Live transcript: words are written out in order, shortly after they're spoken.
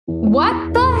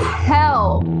What the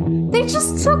hell? They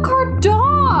just took our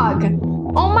dog.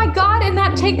 Oh my God. And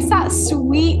that takes that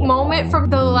sweet moment from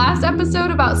the last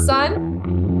episode about Sun,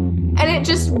 and it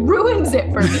just ruins it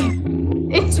for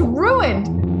me. It's ruined.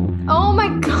 Oh my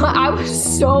God. I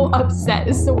was so upset.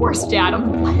 This is the worst dad on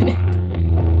the planet.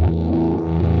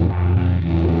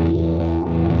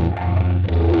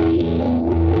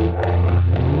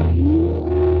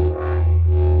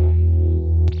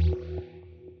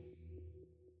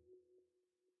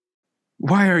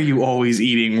 Why are you always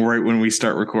eating right when we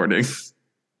start recording?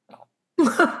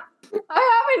 I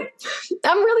haven't.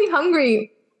 I'm really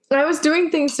hungry. I was doing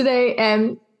things today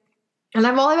and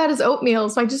all I've had is oatmeal,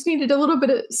 so I just needed a little bit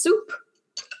of soup.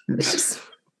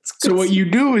 So what you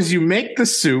do is you make the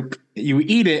soup, you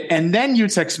eat it, and then you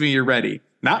text me you're ready.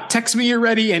 Not text me you're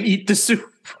ready and eat the soup.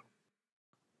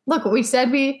 Look, we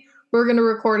said we were going to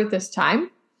record at this time.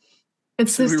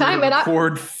 It's this time, and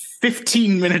record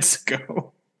 15 minutes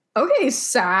ago. Okay,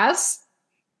 sass.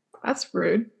 That's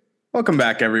rude. Welcome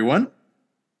back, everyone,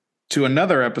 to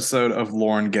another episode of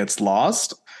Lauren Gets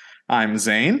Lost. I'm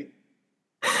Zane.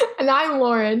 And I'm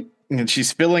Lauren. And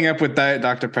she's filling up with Diet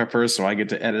Dr. Pepper, so I get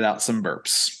to edit out some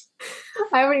burps.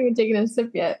 I haven't even taken a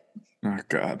sip yet. Oh,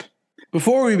 God.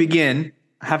 Before we begin,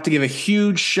 I have to give a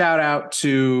huge shout out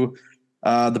to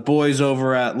the boys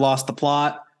over at Lost the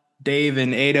Plot, Dave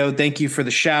and Ado. Thank you for the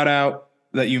shout out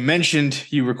that you mentioned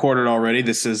you recorded already.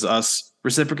 This is us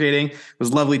reciprocating. It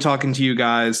was lovely talking to you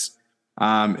guys.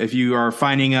 If you are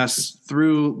finding us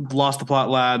through Lost the Plot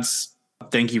lads,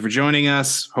 thank you for joining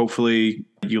us. Hopefully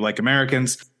you like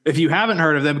Americans. If you haven't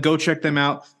heard of them, go check them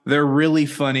out. They're really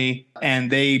funny, and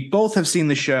they both have seen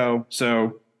the show,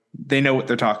 so they know what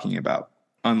they're talking about,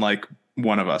 unlike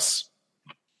one of us.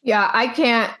 Yeah, I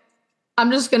can't. I'm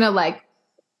just going to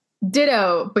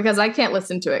ditto, because I can't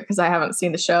listen to it because I haven't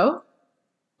seen the show.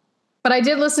 But I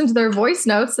did listen to their voice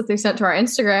notes that they sent to our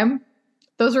Instagram.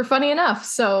 Those were funny enough,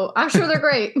 so I'm sure they're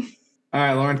great. All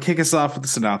right, Lauren, kick us off with the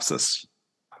synopsis.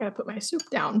 I gotta put my soup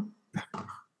down.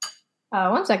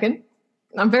 1 second.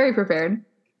 I'm very prepared.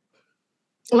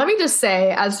 Let me just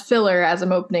say, as filler, as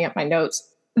I'm opening up my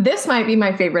notes, this might be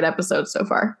my favorite episode so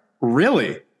far.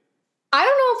 Really? I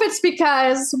don't know if it's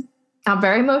because I'm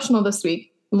very emotional this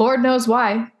week. Lord knows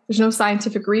why. There's no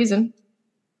scientific reason.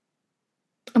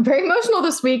 I'm very emotional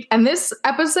this week, and this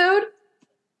episode,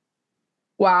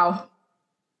 wow.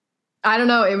 I don't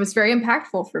know. It was very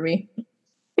impactful for me.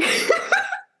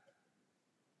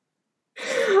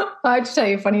 I have to tell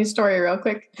you a funny story real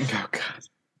quick. Oh, God.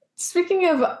 Speaking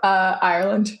of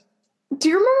Ireland, do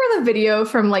you remember the video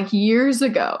from years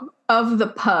ago of the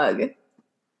pug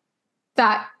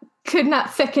that could not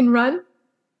feckin' run?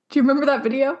 Do you remember that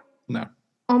video? No.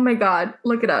 Oh my God,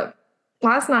 look it up.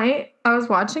 Last night I was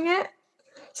watching it.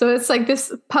 So it's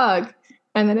this pug,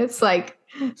 and then it's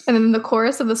and then the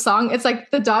chorus of the song, it's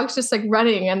the dog's just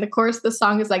running, and the chorus of the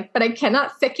song is but I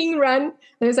cannot fucking run.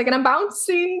 And it's and I'm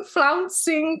bouncing,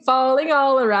 flouncing, falling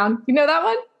all around. You know that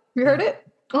one? Have you heard it?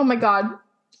 Oh my God.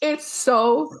 It's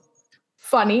so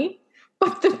funny.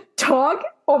 But the dog,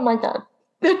 oh my God,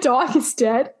 the dog is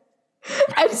dead.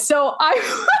 And so I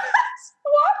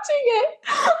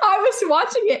was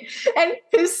watching it and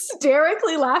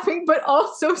hysterically laughing, but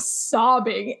also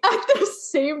sobbing at the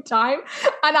same time.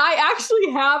 And I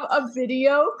actually have a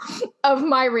video of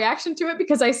my reaction to it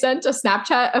because I sent a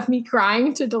Snapchat of me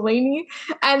crying to Delaney.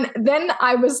 And then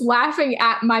I was laughing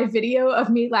at my video of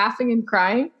me laughing and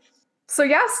crying. So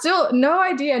yeah, still no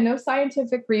idea, no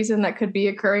scientific reason that could be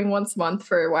occurring once a month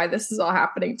for why this is all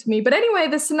happening to me. But anyway,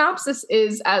 the synopsis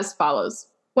is as follows.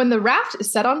 When the raft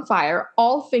is set on fire,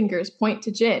 all fingers point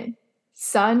to Jin.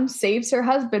 Sun saves her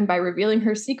husband by revealing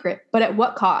her secret, but at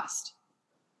what cost?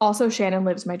 Also, Shannon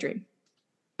lives my dream.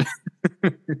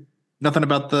 Nothing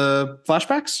about the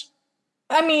flashbacks?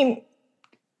 I mean,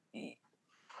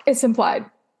 it's implied.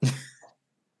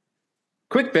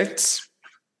 Quick bits.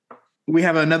 We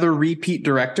have another repeat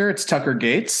director. It's Tucker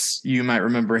Gates. You might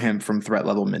remember him from Threat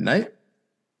Level Midnight.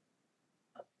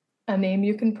 A name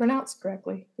you can pronounce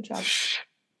correctly. Good job.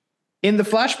 In the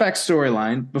flashback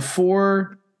storyline,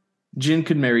 before Jin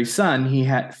could marry Sun, he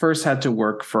first had to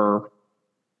work for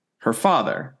her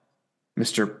father,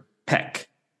 Mr. Peck.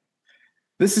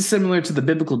 This is similar to the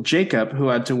biblical Jacob, who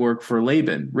had to work for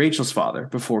Laban, Rachel's father,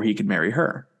 before he could marry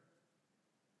her.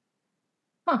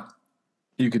 Huh.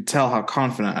 You could tell how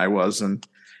confident I was in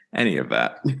any of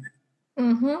that.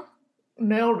 Mm-hmm.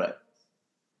 Nailed it.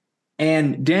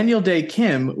 And Daniel Day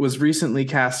Kim was recently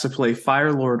cast to play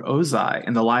Fire Lord Ozai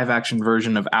in the live-action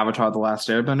version of Avatar: The Last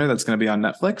Airbender that's going to be on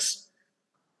Netflix.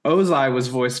 Ozai was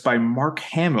voiced by Mark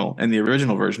Hamill in the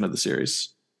original version of the series.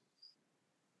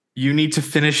 You need to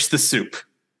finish the soup.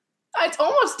 It's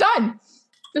almost done.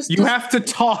 You have to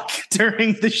talk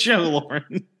during the show,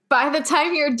 Lauren. By the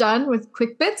time you're done with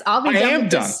Quick Bits, I'll be done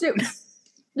with this soup.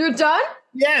 You're done?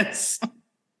 Yes.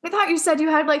 I thought you said you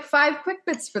had like 5 Quick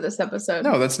Bits for this episode.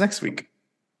 No, that's next week.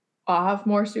 I'll have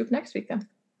more soup next week then.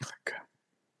 Okay.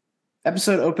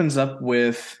 Episode opens up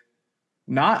with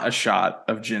not a shot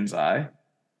of Jin's eye.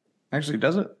 Actually,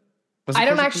 does it? I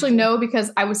don't actually know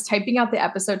because I was typing out the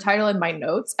episode title in my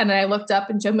notes and then I looked up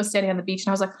and Jin was standing on the beach and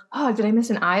I was like, oh, did I miss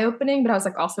an eye opening? But I was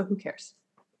like, also, who cares?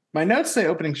 My notes say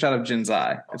opening shot of Jin's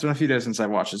eye. It's been a few days since I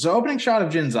watched it. So opening shot of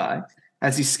Jin's eye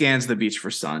as he scans the beach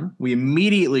for Sun. We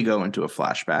immediately go into a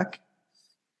flashback.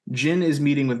 Jin is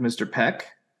meeting with Mr. Peck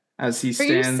as he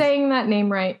stands. Are you saying that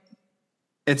name right?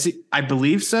 I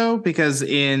believe so, because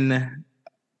in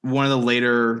one of the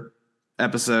later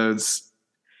episodes,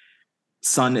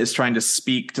 Sun is trying to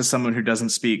speak to someone who doesn't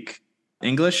speak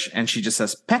English, and she just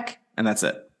says Peck, and that's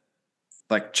it.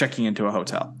 Like checking into a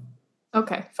hotel.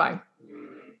 Okay, fine.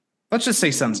 Let's just say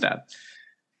Sun's dad.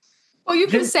 Well, you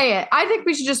can say it. I think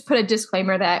we should just put a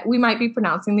disclaimer that we might be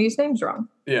pronouncing these names wrong.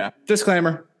 Yeah.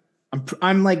 Disclaimer.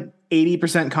 I'm like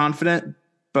 80% confident,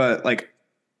 but like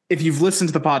if you've listened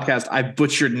to the podcast, I've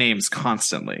butchered names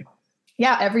constantly.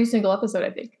 Yeah, every single episode,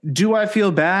 I think. Do I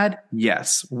feel bad?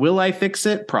 Yes. Will I fix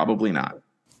it? Probably not.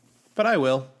 But I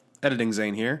will. Editing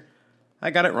Zane here. I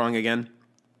got it wrong again.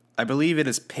 I believe it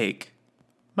is Peck.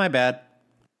 My bad.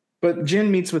 But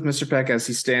Jin meets with Mr. Peck as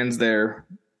he stands there,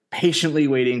 patiently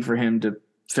waiting for him to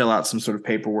fill out some sort of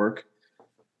paperwork.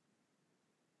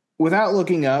 Without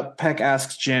looking up, Peck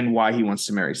asks Jin why he wants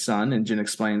to marry Sun, and Jin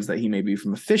explains that he may be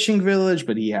from a fishing village,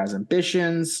 but he has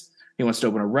ambitions. He wants to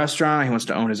open a restaurant. He wants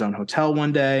to own his own hotel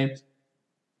one day.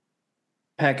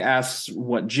 Peck asks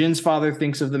what Jin's father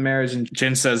thinks of the marriage, and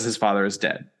Jin says his father is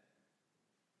dead.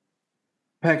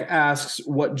 Peck asks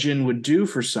what Jin would do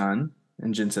for Sun,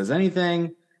 and Jin says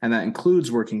anything, and that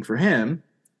includes working for him.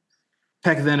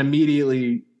 Peck then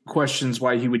immediately questions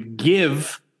why he would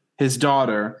give his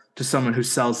daughter to someone who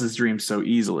sells his dreams so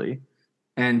easily,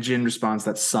 and Jin responds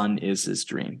that Sun is his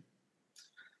dream.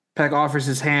 Peck offers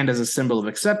his hand as a symbol of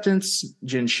acceptance.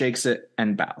 Jin shakes it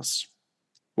and bows.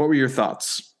 What were your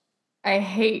thoughts? I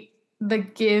hate the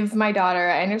give my daughter.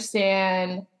 I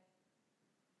understand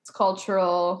it's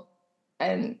cultural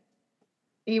and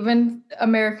even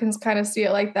Americans kind of see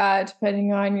it like that,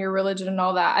 depending on your religion and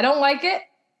all that. I don't like it,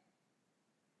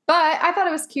 but I thought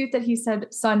it was cute that he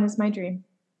said, Sun is my dream.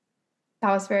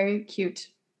 That was very cute.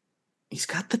 He's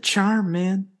got the charm,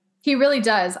 man. He really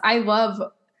does. I don't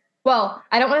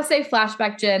want to say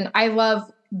flashback Jin. I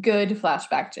love good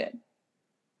flashback Jin.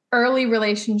 Early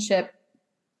relationship.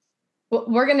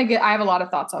 I have a lot of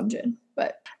thoughts on Jin,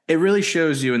 but. It really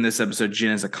shows you in this episode,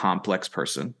 Jin is a complex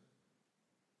person.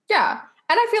 Yeah.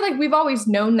 And I feel like we've always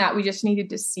known that. We just needed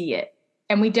to see it.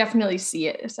 And we definitely see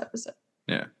it this episode.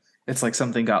 Yeah. It's like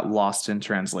something got lost in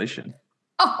translation.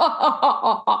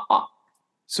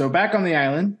 So back on the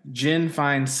island, Jin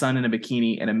finds Sun in a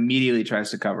bikini and immediately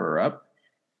tries to cover her up.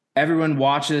 Everyone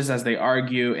watches as they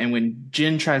argue, and when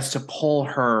Jin tries to pull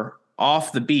her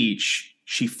off the beach,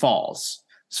 she falls.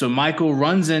 So Michael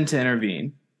runs in to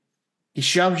intervene. He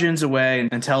shoves Jin's away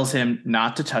and tells him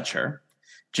not to touch her.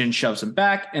 Jin shoves him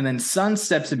back, and then Sun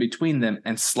steps in between them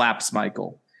and slaps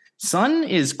Michael. Sun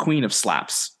is queen of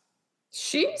slaps.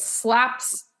 She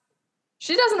slaps.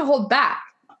 She doesn't hold back.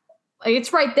 Like,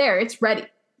 it's right there. It's ready.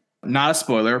 Not a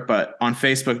spoiler, but on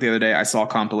Facebook the other day, I saw a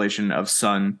compilation of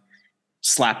Sun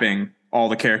slapping all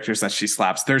the characters that she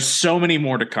slaps. There's so many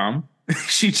more to come.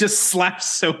 She just slaps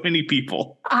so many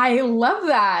people. I love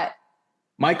that.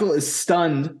 Michael is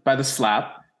stunned by the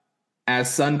slap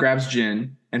as Sun grabs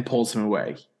Jin and pulls him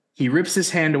away. He rips his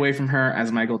hand away from her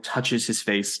as Michael touches his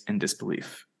face in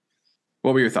disbelief.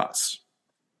 What were your thoughts?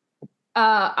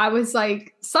 I was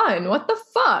like, Sun, what the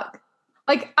fuck?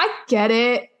 Like, I get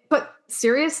it, but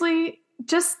seriously,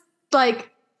 just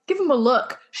like give him a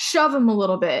look, shove him a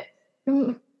little bit.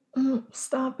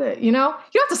 Stop it. You know,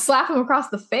 you don't have to slap him across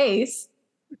the face.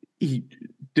 He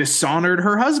dishonored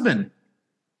her husband.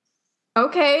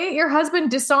 Okay, your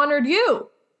husband dishonored you.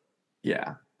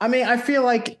 Yeah. I mean, I feel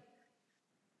like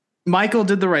Michael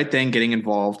did the right thing getting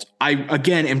involved. I,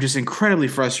 again, am just incredibly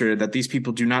frustrated that these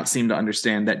people do not seem to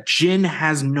understand that Jin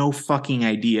has no fucking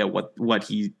idea what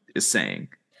he is saying.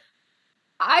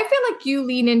 I feel like you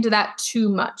lean into that too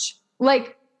much.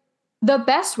 Like, the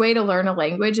best way to learn a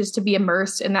language is to be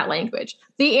immersed in that language.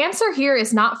 The answer here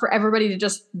is not for everybody to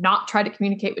just not try to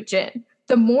communicate with Jin.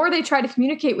 The more they try to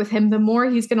communicate with him, the more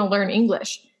he's going to learn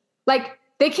English. Like,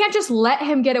 they can't just let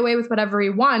him get away with whatever he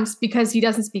wants because he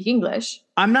doesn't speak English.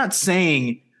 I'm not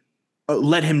saying,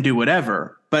 let him do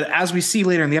whatever. But as we see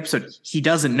later in the episode, he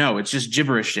doesn't know. It's just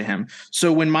gibberish to him.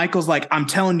 So when Michael's like, I'm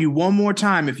telling you one more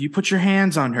time, if you put your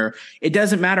hands on her, it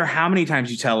doesn't matter how many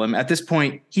times you tell him. At this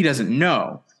point, he doesn't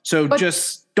know. So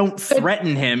just don't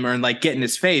threaten him or like get in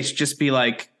his face. Just be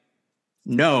like,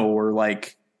 no, or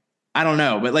like, I don't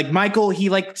know. But like Michael, he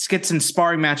like gets in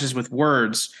sparring matches with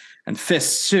words and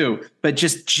fists too. But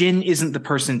just Jin isn't the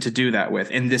person to do that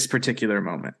with in this particular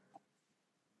moment.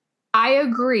 I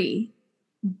agree.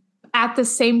 At the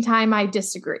same time, I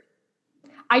disagree.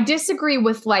 I disagree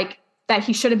with like that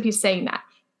he shouldn't be saying that.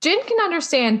 Jin can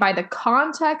understand by the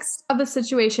context of the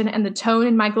situation and the tone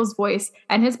in Michael's voice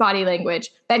and his body language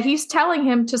that he's telling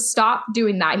him to stop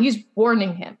doing that. He's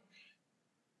warning him.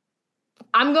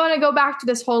 I'm going to go back to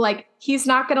this whole like, he's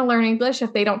not going to learn English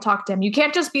if they don't talk to him. You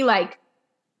can't just be like,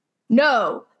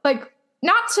 no, like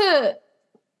not to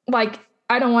like,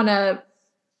 I don't want to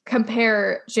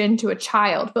compare Jin to a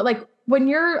child, but like when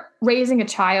you're raising a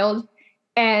child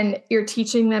and you're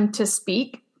teaching them to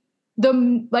speak,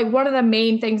 one of the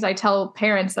main things I tell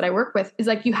parents that I work with is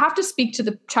like, you have to speak to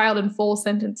the child in full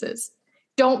sentences.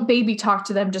 Don't baby talk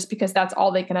to them just because that's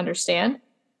all they can understand.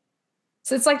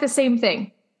 So it's like the same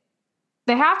thing.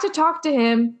 They have to talk to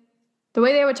him the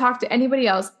way they would talk to anybody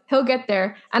else. He'll get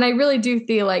there. And I really do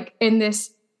feel like in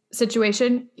this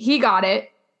situation, he got it.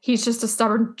 He's just a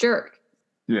stubborn jerk.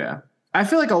 Yeah. I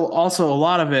feel like also a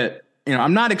lot of it,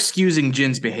 I'm not excusing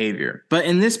Jin's behavior, but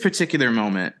in this particular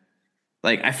moment,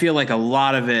 like I feel like a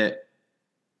lot of it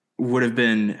would have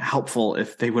been helpful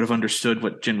if they would have understood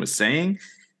what Jin was saying,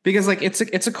 because like it's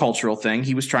a cultural thing.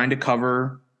 He was trying to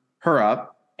cover her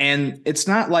up, and it's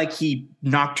not like he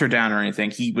knocked her down or anything.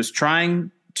 He was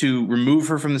trying to remove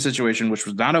her from the situation, which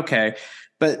was not okay,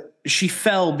 but she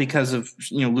fell because of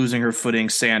losing her footing,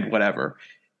 sand, whatever.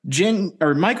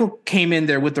 Michael came in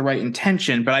there with the right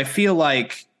intention, but I feel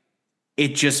like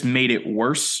it just made it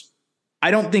worse. I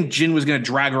don't think Jin was going to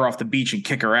drag her off the beach and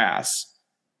kick her ass.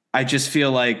 I just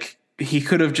feel like he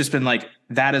could have just been like,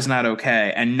 that is not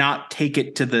okay, and not take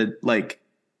it to the like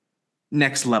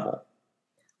next level.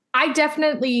 I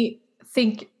definitely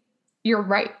think you're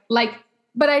right. Like,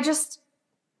 but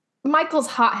Michael's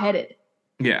hot-headed.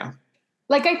 Yeah.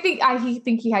 Like, I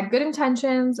think he had good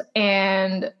intentions,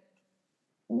 and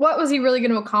what was he really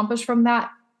going to accomplish from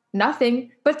that?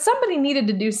 Nothing. But somebody needed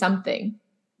to do something.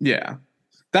 Yeah.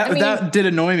 That did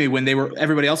annoy me when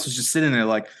everybody else was just sitting there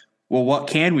like, well, what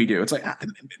can we do? It's like,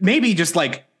 maybe just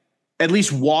like at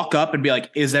least walk up and be like,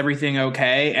 is everything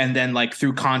okay? And then like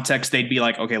through context, they'd be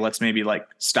like, okay, let's maybe like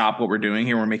stop what we're doing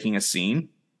here. We're making a scene.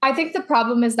 I think the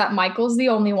problem is that Michael's the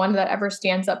only one that ever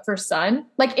stands up for Sun.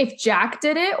 Like if Jack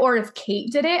did it or if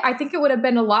Kate did it, I think it would have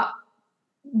been a lot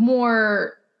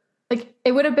more, like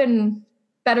it would have been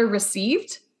better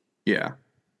received. Yeah.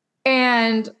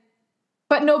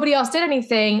 But nobody else did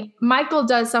anything. Michael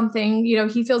does something,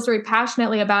 he feels very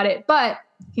passionately about it, but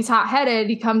he's hot-headed.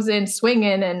 He comes in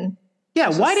swinging and. Yeah.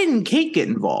 Why didn't Kate get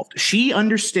involved? She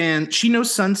understands, she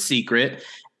knows Sun's secret.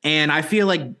 And I feel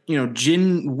like,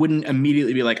 Jin wouldn't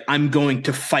immediately be like, I'm going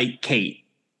to fight Kate.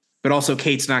 But also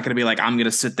Kate's not going to be like, I'm going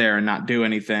to sit there and not do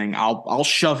anything. I'll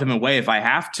shove him away if I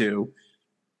have to.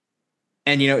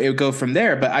 And, it would go from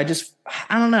there. But I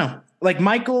don't know. Like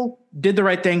Michael did the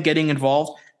right thing getting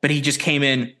involved, but he just came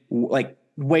in like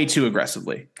way too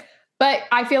aggressively. But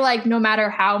I feel like no matter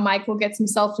how Michael gets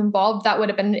himself involved, that would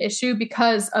have been an issue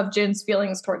because of Jin's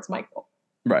feelings towards Michael.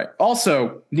 Right.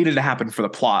 Also needed to happen for the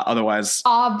plot. Otherwise.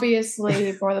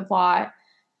 Obviously for the plot.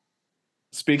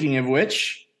 Speaking of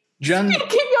which,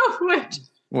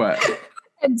 What?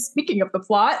 And speaking of the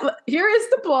plot, here is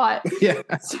the plot. Yeah.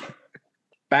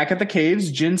 Back at the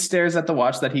caves, Jin stares at the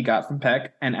watch that he got from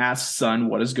Peck and asks Sun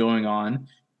what is going on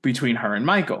between her and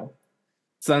Michael.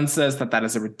 Sun says that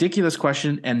is a ridiculous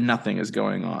question and nothing is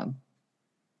going on.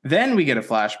 Then we get a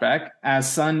flashback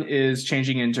as Sun is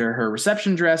changing into her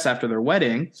reception dress after their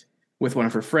wedding with one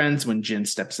of her friends when Jin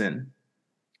steps in.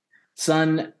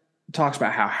 Sun talks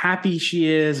about how happy she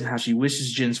is and how she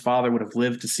wishes Jin's father would have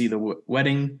lived to see the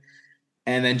wedding.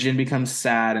 And then Jin becomes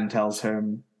sad and tells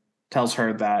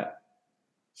her that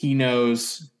he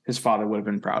knows his father would have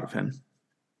been proud of him.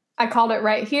 I called it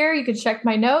right here. You can check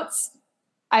my notes.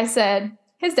 I said,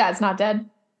 his dad's not dead.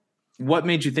 What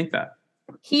made you think that?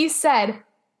 He said,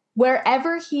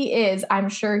 wherever he is, I'm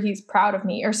sure he's proud of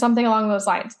me, or something along those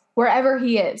lines. Wherever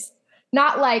he is.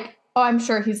 Not like, oh, I'm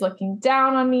sure he's looking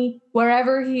down on me.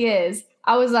 Wherever he is.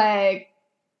 I was like,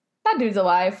 that dude's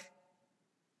alive.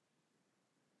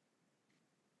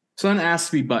 Sun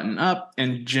asks to be buttoned up,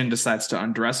 and Jin decides to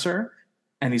undress her,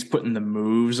 and he's putting the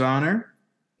moves on her.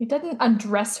 He doesn't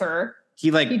undress her.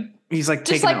 He's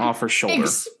taking it off her shoulder.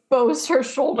 exposed her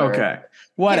shoulder. Okay.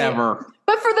 Whatever.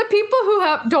 But for the people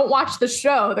who don't watch the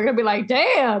show, they're gonna be like,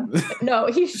 "Damn!" No,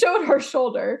 he showed her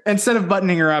shoulder. Instead of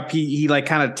buttoning her up, he like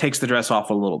kind of takes the dress off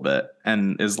a little bit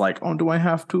and is like, "Oh, do I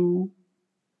have to?"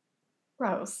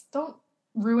 Gross! Don't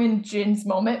ruin Jin's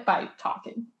moment by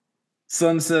talking.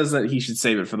 Sun says that he should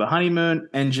save it for the honeymoon,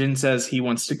 and Jin says he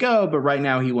wants to go, but right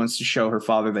now he wants to show her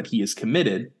father that he is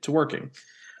committed to working.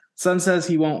 Sun says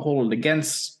he won't hold it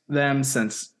against them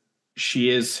since she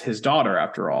is his daughter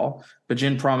after all, but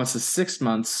Jin promises 6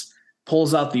 months,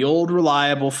 pulls out the old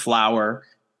reliable flower,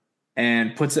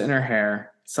 and puts it in her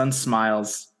hair. Sun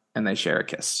smiles, and they share a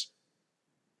kiss.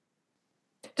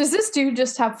 Does this dude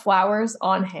just have flowers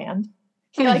on hand?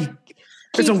 He like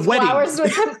It's a keeps wedding. flowers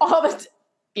with him all the time.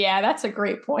 Yeah, that's a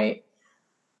great point.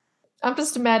 I'm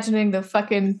just imagining the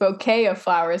fucking bouquet of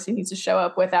flowers he needs to show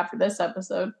up with after this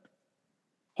episode.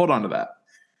 Hold on to that.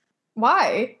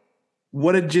 Why?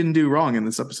 What did Jin do wrong in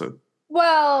this episode?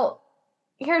 Well,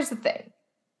 here's the thing.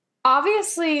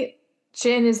 Obviously,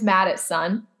 Jin is mad at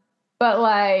Sun, but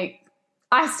like,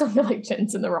 I still feel like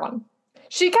Jin's in the wrong.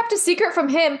 She kept a secret from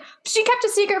him. She kept a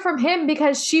secret from him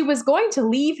because she was going to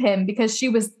leave him because she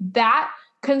was that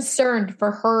concerned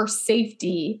for her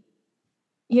safety.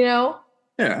 You know?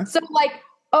 Yeah. So like,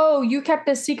 oh, you kept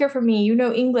a secret from me. You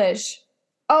know English.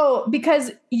 Oh,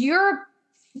 because you're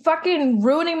fucking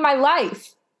ruining my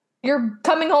life. You're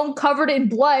coming home covered in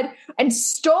blood and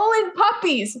stolen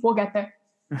puppies. We'll get there.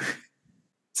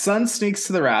 Sun sneaks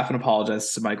to the raft and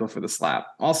apologizes to Michael for the slap.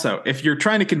 Also, if you're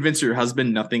trying to convince your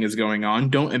husband nothing is going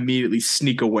on, don't immediately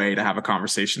sneak away to have a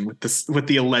conversation with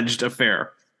the alleged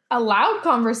affair. A loud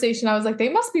conversation. I was like, they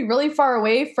must be really far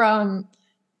away from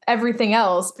everything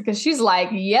else because she's like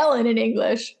yelling in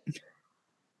English.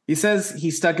 He says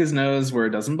he stuck his nose where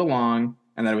it doesn't belong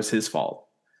and that it was his fault.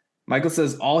 Michael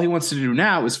says all he wants to do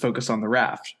now is focus on the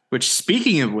raft, which,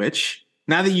 speaking of which,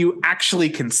 now that you actually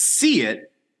can see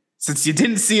it, since you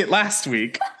didn't see it last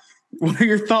week, what are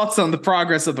your thoughts on the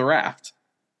progress of the raft?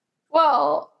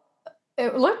 Well,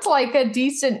 it looked like a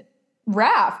decent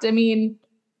raft. I mean,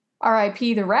 RIP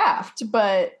the raft,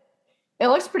 but it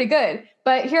looks pretty good.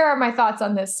 But here are my thoughts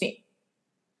on this scene.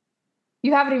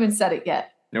 You haven't even said it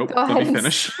yet. Nope, let me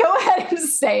finish. Go ahead and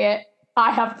say it.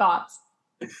 I have thoughts.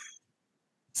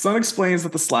 Sun explains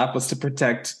that the slap was to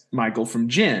protect Michael from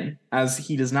Jin, as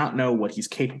he does not know what he's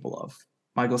capable of.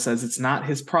 Michael says it's not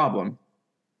his problem,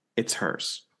 it's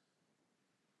hers.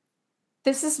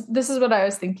 This is what I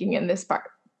was thinking in this part.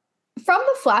 From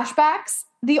the flashbacks,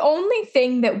 the only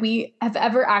thing that we have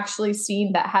ever actually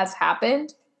seen that has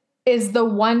happened is the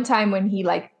one time when he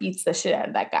like beats the shit out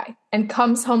of that guy and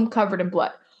comes home covered in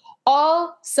blood.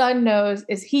 All Sun knows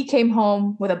is he came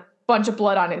home with a bunch of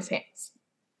blood on his hands.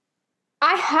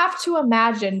 I have to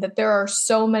imagine that there are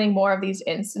so many more of these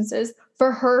instances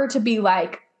for her to be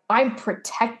like, I'm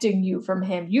protecting you from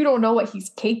him. You don't know what he's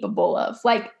capable of.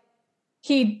 Like,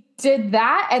 he did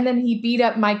that and then he beat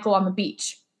up Michael on the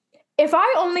beach. If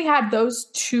I only had those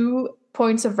 2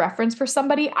 points of reference for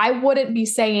somebody, I wouldn't be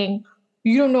saying,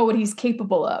 you don't know what he's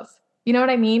capable of. You know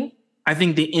what I mean? I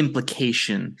think the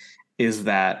implication is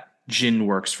that Jin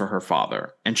works for her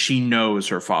father and she knows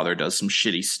her father does some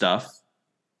shitty stuff.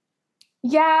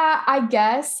 Yeah, I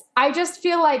guess. I just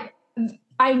feel like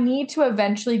I need to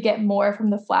eventually get more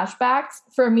from the flashbacks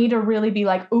for me to really be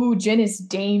like, ooh, Jin is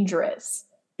dangerous.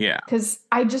 Yeah. Because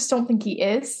I just don't think he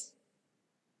is.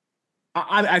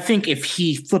 I think if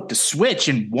he flipped a switch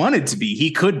and wanted to be, he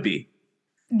could be.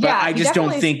 Yeah. But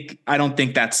I don't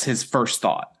think that's his first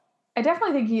thought. I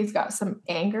definitely think he's got some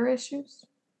anger issues.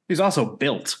 He's also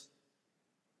built.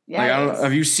 Yeah. Like,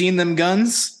 have you seen them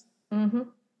guns? Mm-hmm.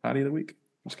 Body of the week?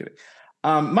 Just kidding.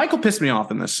 Michael pissed me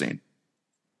off in this scene.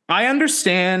 I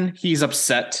understand he's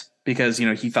upset because, you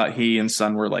know, he thought he and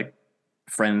Sun were like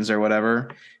friends or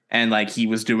whatever. And like he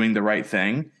was doing the right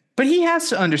thing. But he has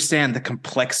to understand the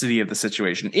complexity of the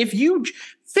situation. If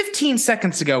 15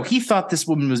 seconds ago, he thought this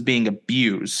woman was being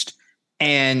abused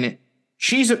and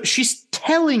she's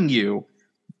telling you,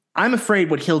 I'm afraid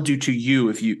what he'll do to you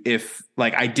if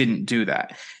like I didn't do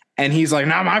that. And he's like,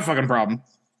 not my fucking problem.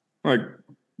 Like,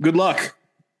 good luck.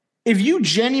 If you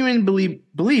genuinely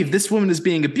believe this woman is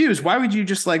being abused, why would you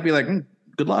just like be like,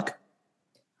 good luck?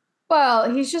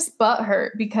 Well, he's just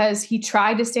butthurt because he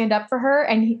tried to stand up for her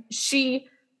and she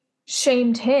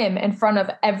shamed him in front of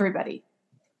everybody.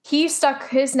 He stuck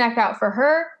his neck out for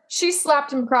her. She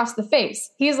slapped him across the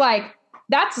face. He's like,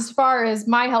 that's as far as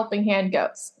my helping hand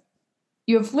goes.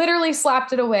 You have literally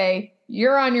slapped it away.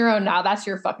 You're on your own now. That's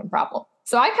your fucking problem.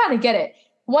 So I kind of get it.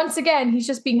 Once again, he's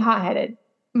just being hot-headed.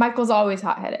 Michael's always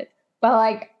hot-headed. But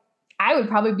like, I would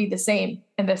probably be the same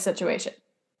in this situation.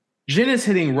 Jin is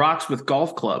hitting rocks with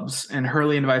golf clubs, and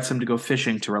Hurley invites him to go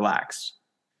fishing to relax.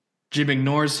 Jim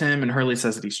ignores him, and Hurley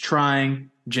says that he's trying.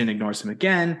 Jin ignores him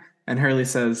again, and Hurley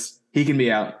says he can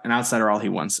be out, and outside are all he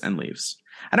wants, and leaves.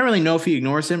 I don't really know if he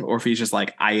ignores him or if he's just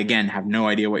like, I, again, have no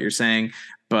idea what you're saying,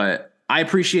 but I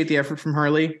appreciate the effort from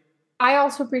Hurley. I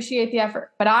also appreciate the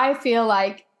effort, but I feel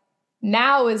like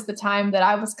now is the time that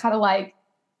I was kind of like,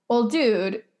 well,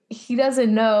 dude, he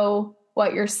doesn't know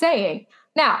what you're saying.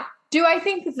 Now, do I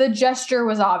think the gesture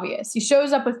was obvious? He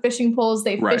shows up with fishing poles.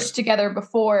 They fished together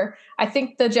before. I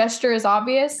think the gesture is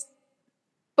obvious,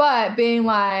 but being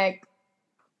like,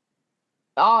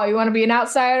 oh, you want to be an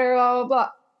outsider, blah, blah, blah.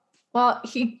 Well,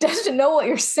 he doesn't know what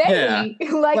you're saying.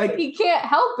 Yeah. like, he can't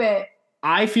help it.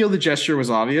 I feel the gesture was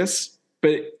obvious,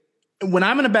 but when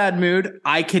I'm in a bad mood,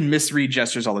 I can misread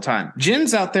gestures all the time.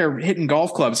 Jin's out there hitting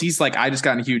golf clubs. He's like, I just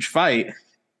got in a huge fight.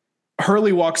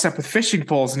 Hurley walks up with fishing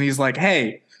poles and he's like,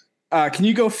 hey, can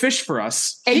you go fish for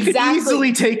us? Exactly. He could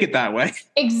easily take it that way.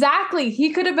 Exactly.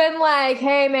 He could have been like,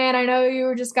 hey, man, I know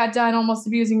you just got done almost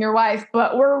abusing your wife,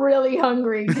 but we're really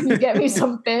hungry. Can you get me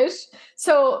some fish?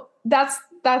 So that's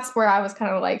where I was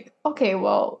kind of like, okay,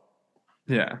 well.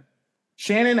 Yeah.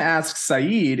 Shannon asks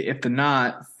Sayid if the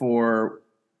knot for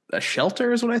a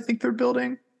shelter is what I think they're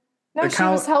building. No,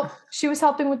 she was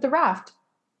helping with the raft.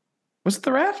 Was it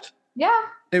the raft? Yeah.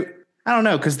 I don't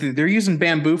know, because they're using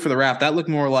bamboo for the raft. That looked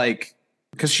more like,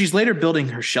 because she's later building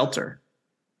her shelter.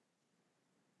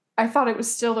 I thought it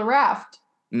was still the raft.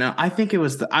 No, I think it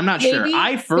was I'm not sure.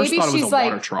 I first thought it was a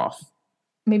water trough.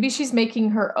 Maybe she's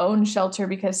making her own shelter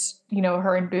because,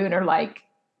 her and Boone are like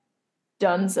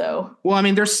donezo. Well, I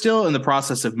mean, they're still in the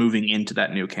process of moving into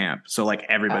that new camp. So like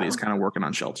everybody's kind of working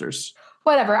on shelters.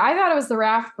 Whatever. I thought it was the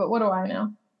raft, but what do I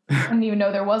know? I didn't even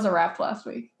know there was a raft last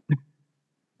week.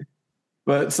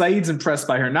 But Saeed's impressed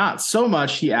by her knot so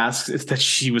much, he asks if that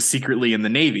she was secretly in the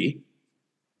Navy.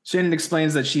 Shannon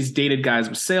explains that she's dated guys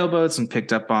with sailboats and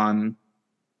picked up on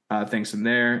things from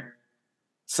there.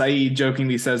 Saeed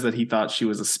jokingly says that he thought she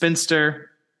was a spinster.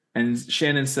 And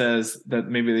Shannon says that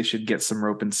maybe they should get some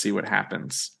rope and see what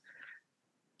happens.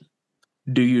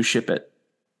 Do you ship it?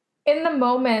 In the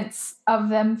moments of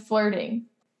them flirting,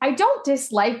 I don't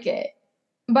dislike it,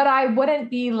 but I wouldn't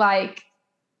be like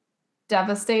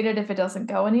devastated if it doesn't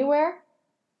go anywhere.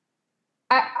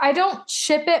 I don't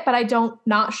ship it, but I don't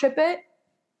not ship it.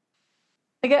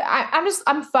 Like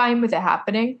I'm fine with it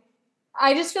happening.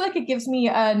 I just feel like it gives me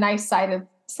a nice side of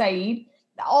Sayid.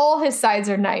 All his sides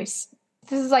are nice.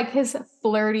 This is like his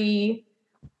flirty,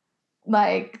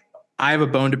 like. I have a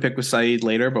bone to pick with Sayid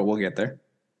later, but we'll get there.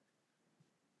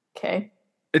 Okay.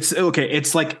 It's okay.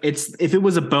 It's like if it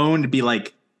was a bone, it'd be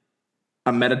like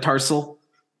a metatarsal.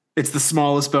 It's the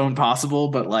smallest bone possible,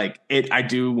 but like I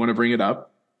do want to bring it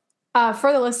up.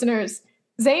 For the listeners,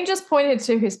 Zane just pointed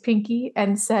to his pinky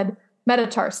and said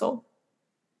metatarsal.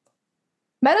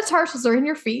 Metatarsals are in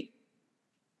your feet.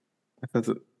 That's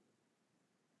it.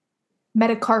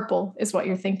 Metacarpal is what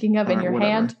you're thinking of in your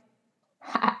hand.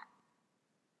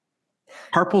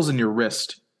 Carpal's in your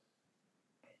wrist.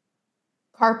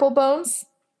 Carpal bones,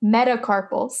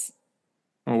 metacarpals.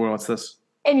 Oh, well, what's this?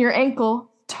 In your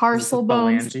ankle, tarsal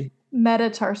bones,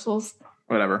 metatarsals.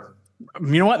 Whatever.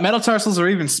 You know what? Metatarsals are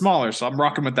even smaller, so I'm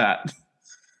rocking with that.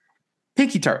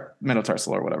 Pinky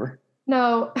metatarsal or whatever.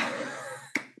 No.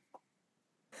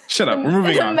 Shut up. We're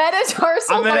moving on. Metatarsals.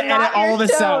 I'm going to edit all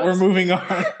this out. We're moving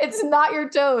on. It's not your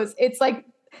toes. It's like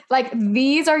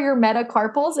these are your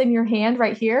metacarpals in your hand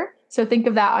right here. So think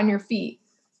of that on your feet.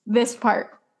 This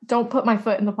part. Don't put my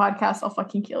foot in the podcast. I'll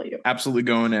fucking kill you. Absolutely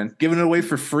going in. Giving it away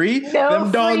for free? No,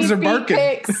 them dogs are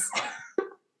barking.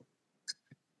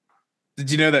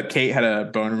 Did you know that Kate had a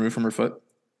bone removed from her foot?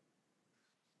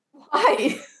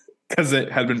 Why? Because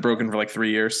it had been broken for like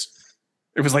 3 years.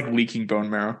 It was like leaking bone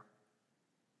marrow.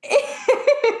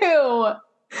 Ew.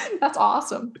 That's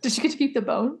awesome. Did she get to keep the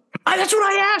bone? That's what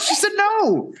I asked. She said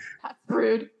no. That's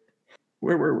rude.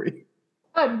 Where were we?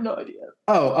 I have no idea.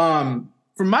 Oh,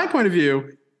 from my point of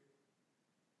view,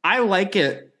 I like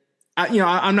it.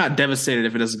 I'm not devastated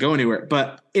if it doesn't go anywhere,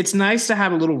 but it's nice to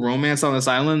have a little romance on this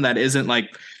island that isn't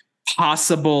like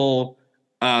possible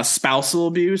spousal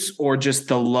abuse or just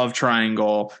the love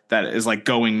triangle that is like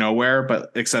going nowhere.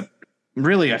 But except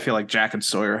really, I feel like Jack and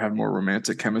Sawyer have more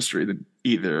romantic chemistry than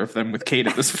either of them with Kate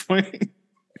at this point.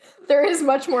 There is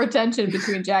much more tension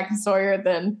between Jack and Sawyer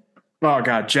than. Oh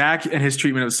God, Jack and his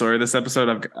treatment of Sawyer this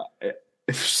episode,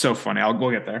 it's so funny. We'll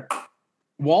get there.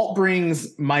 Walt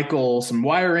brings Michael some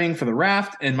wiring for the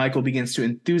raft, and Michael begins to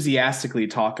enthusiastically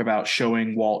talk about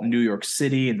showing Walt New York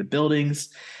City and the buildings.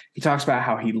 He talks about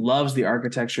how he loves the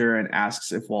architecture and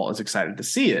asks if Walt is excited to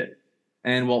see it.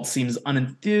 And Walt seems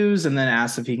unenthused and then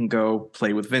asks if he can go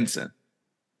play with Vincent.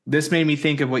 This made me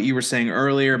think of what you were saying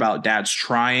earlier about Dad's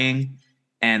trying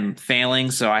and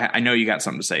failing. So I know you got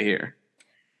something to say here.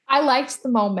 I liked the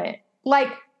moment.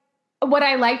 Like, what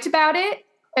I liked about it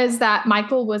is that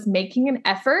Michael was making an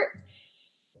effort.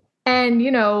 And,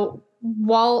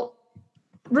 Walt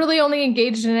really only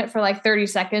engaged in it for like 30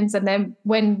 seconds. And then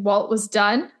when Walt was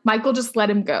done, Michael just let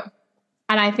him go.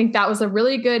 And I think that was a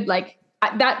really good,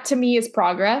 that to me is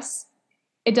progress.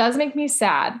 It does make me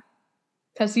sad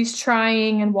because he's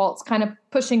trying and Walt's kind of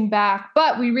pushing back.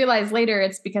 But we realize later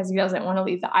it's because he doesn't want to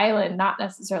leave the island, not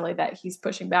necessarily that he's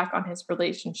pushing back on his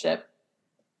relationship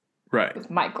with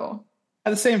Michael.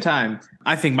 At the same time,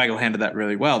 I think Michael handled that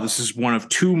really well. This is one of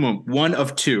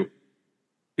two,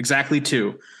 exactly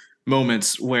two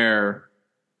moments where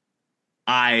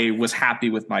I was happy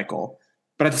with Michael.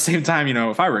 But at the same time,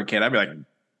 if I were a kid, I'd be like,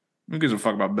 who gives a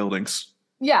fuck about buildings?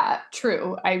 Yeah,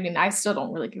 true. I mean, I still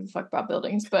don't really give a fuck about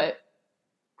buildings, but,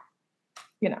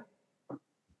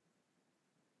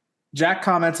 Jack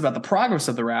comments about the progress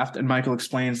of the raft, and Michael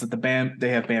explains that they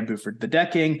have bamboo for the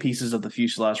decking, pieces of the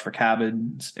fuselage for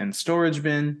cabins and storage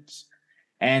bins.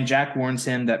 And Jack warns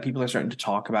him that people are starting to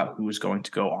talk about who is going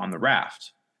to go on the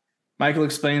raft. Michael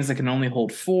explains they can only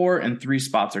hold 4 and 3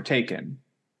 spots are taken.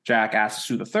 Jack asks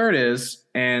who the third is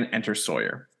and enters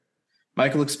Sawyer.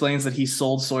 Michael explains that he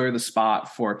sold Sawyer the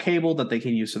spot for a cable that they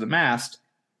can use to the mast,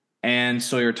 and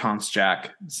Sawyer taunts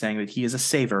Jack, saying that he is a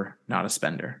saver, not a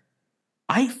spender.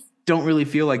 I don't really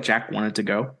feel like Jack wanted to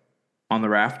go on the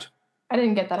raft. I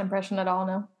didn't get that impression at all,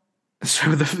 no.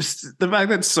 So the fact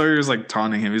that Sawyer's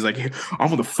taunting him, he's like,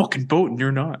 I'm on the fucking boat and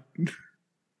you're not.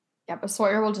 Yeah, but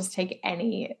Sawyer will just take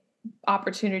any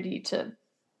opportunity to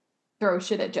throw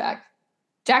shit at Jack.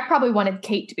 Jack probably wanted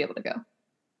Kate to be able to go.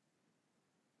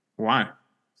 Why?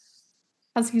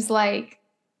 Because he's like,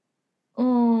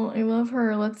 oh, I love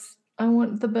her. I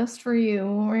want the best for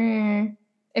you.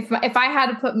 If I had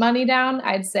to put money down,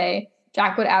 I'd say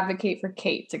Jack would advocate for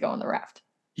Kate to go on the raft.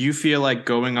 You feel like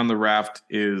going on the raft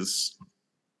is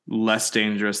less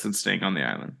dangerous than staying on the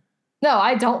island? No,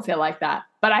 I don't feel like that.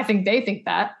 But I think they think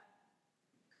that.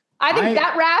 I think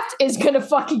that raft is going to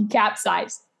fucking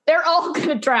capsize. They're all going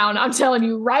to drown. I'm telling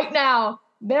you right now,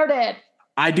 they're dead.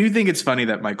 I do think it's funny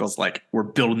that Michael's like, we're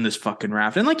building this fucking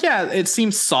raft. And yeah, it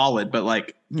seems solid,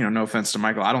 but no offense to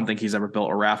Michael, I don't think he's ever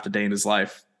built a raft a day in his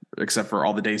life, except for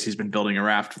all the days he's been building a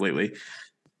raft lately.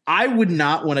 I would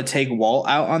not want to take Walt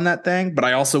out on that thing, but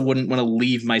I also wouldn't want to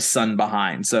leave my son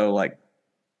behind. So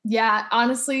yeah,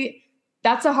 honestly,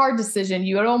 that's a hard decision.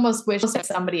 You would almost wish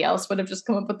somebody else would have just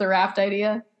come up with the raft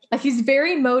idea. He's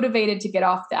very motivated to get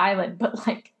off the island, but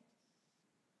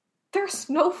there's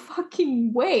no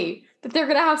fucking way that they're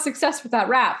going to have success with that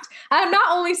raft. I'm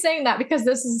not only saying that because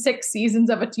this is 6 seasons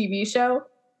of a TV show.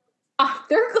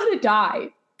 They're going to die.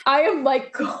 I am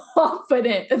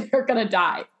confident that they're going to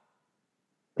die.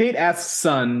 Kate asks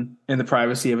Sun in the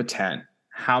privacy of a tent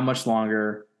how much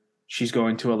longer she's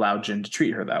going to allow Jin to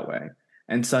treat her that way.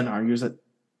 And Sun argues that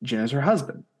Jin is her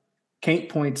husband. Kate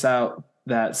points out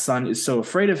that Sun is so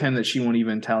afraid of him that she won't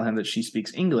even tell him that she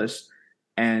speaks English.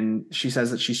 And she says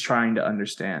that she's trying to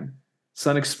understand.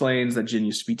 Sun explains that Jin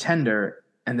used to be tender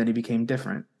and then he became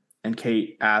different. And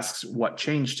Kate asks what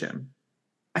changed him.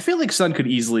 I feel like Sun could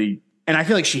easily, and I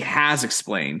feel like she has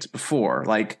explained before,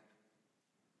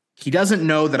 he doesn't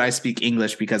know that I speak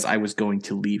English because I was going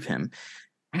to leave him.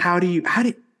 How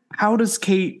does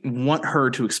Kate want her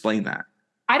to explain that?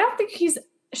 I don't think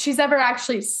she's ever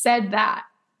actually said that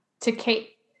to Kate.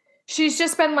 She's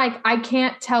just been I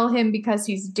can't tell him because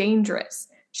he's dangerous.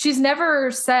 She's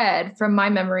never said, from my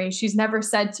memory, she's never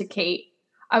said to Kate,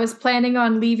 I was planning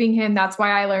on leaving him. That's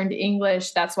why I learned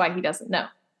English. That's why he doesn't know.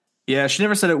 Yeah, she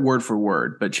never said it word for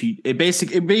word, but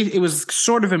it was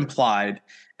sort of implied.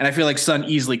 And I feel like Sun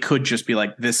easily could just be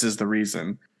this is the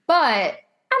reason. But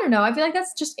I don't know. I feel like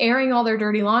that's just airing all their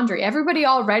dirty laundry. Everybody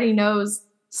already knows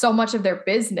so much of their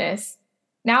business.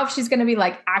 Now, if she's going to be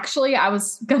actually, I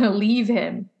was going to leave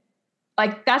him.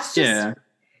 That's just... Yeah.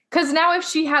 Because now if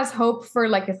she has hope for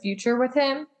a future with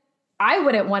him, I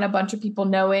wouldn't want a bunch of people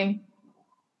knowing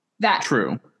that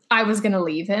True. I was going to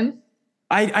leave him.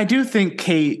 I do think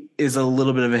Kate is a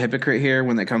little bit of a hypocrite here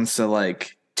when it comes to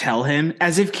tell him,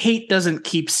 as if Kate doesn't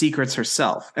keep secrets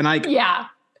herself. And yeah,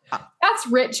 that's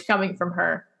rich coming from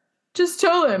her. Just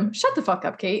tell him. Shut the fuck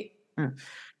up, Kate.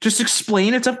 Just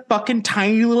explain it's a fucking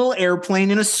tiny little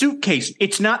airplane in a suitcase.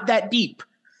 It's not that deep.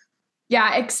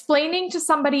 Yeah, explaining to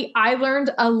somebody I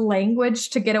learned a language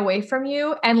to get away from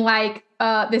you and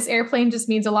this airplane just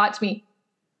means a lot to me.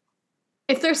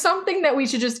 If there's something that we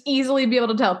should just easily be able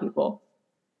to tell people.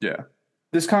 Yeah.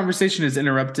 This conversation is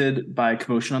interrupted by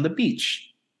commotion on the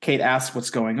beach. Kate asks what's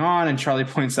going on, and Charlie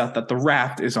points out that the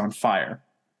raft is on fire.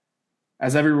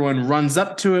 As everyone runs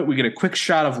up to it, we get a quick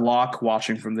shot of Locke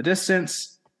watching from the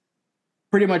distance.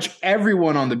 Pretty much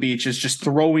everyone on the beach is just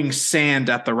throwing sand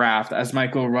at the raft as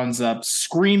Michael runs up,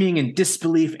 screaming in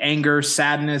disbelief, anger,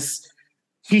 sadness.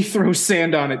 He throws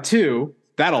sand on it too.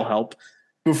 That'll help.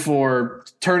 Before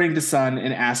turning to Sun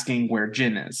and asking where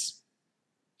Jin is.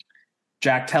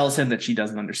 Jack tells him that she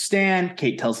doesn't understand.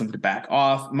 Kate tells him to back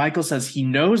off. Michael says he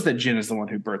knows that Jin is the one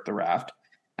who burnt the raft.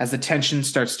 As the tension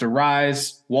starts to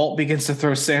rise, Walt begins to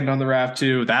throw sand on the raft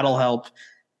too. That'll help.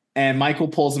 And Michael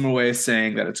pulls him away,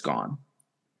 saying that it's gone.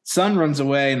 Sun runs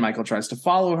away and Michael tries to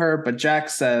follow her, but Jack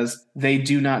says they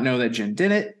do not know that Jin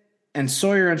did it. And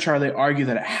Sawyer and Charlie argue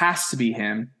that it has to be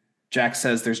him. Jack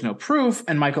says there's no proof,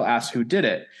 and Michael asks who did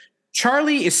it.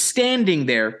 Charlie is standing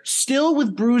there, still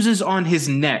with bruises on his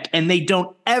neck, and they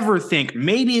don't ever think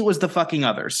maybe it was the fucking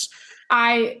others.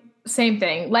 Same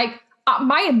thing. Like,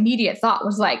 my immediate thought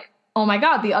was like, oh my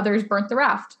God, the others burnt the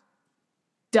raft.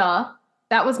 Duh.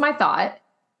 That was my thought.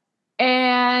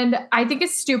 And I think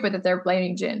it's stupid that they're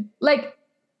blaming Jin. Like,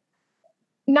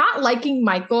 not liking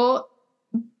Michael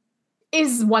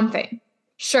is one thing.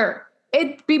 Sure.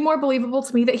 It'd be more believable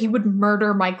to me that he would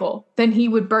murder Michael than he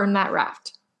would burn that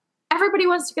raft. Everybody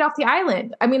wants to get off the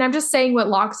island. I mean, I'm just saying what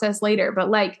Locke says later, but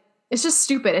like, it's just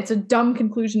stupid. It's a dumb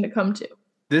conclusion to come to.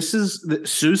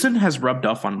 Susan has rubbed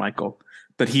off on Michael,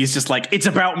 that he's just like, it's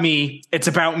about me. It's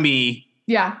about me.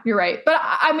 Yeah, you're right. But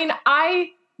I mean,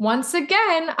 once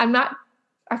again,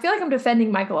 I feel like I'm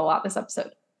defending Michael a lot this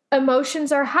episode.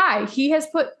 Emotions are high. He has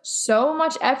put so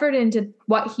much effort into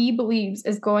what he believes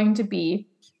is going to be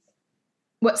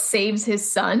what saves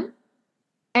his son.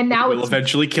 And now it will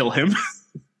eventually kill him.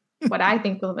 What I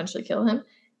think will eventually kill him.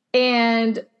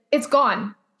 And it's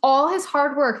gone. All his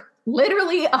hard work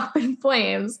literally up in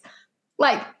flames.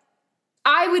 Like,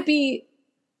 I would be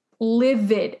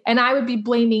livid and I would be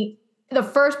blaming the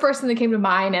first person that came to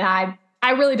mind. And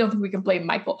I really don't think we can blame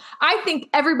Michael. I think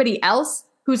everybody else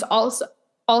who's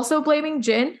also blaming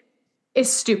Jin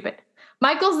is stupid.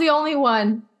 Michael's the only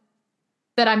one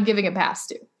that I'm giving a pass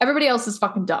to. Everybody else is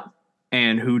fucking dumb.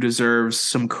 And who deserves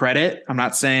some credit? I'm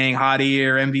not saying Hottie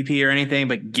or MVP or anything,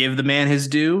 but give the man his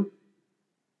due.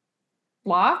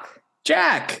 Locke?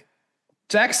 Jack.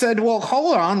 Jack said, well,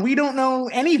 hold on. We don't know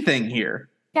anything here.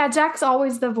 Yeah, Jack's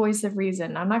always the voice of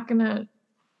reason. I'm not going to...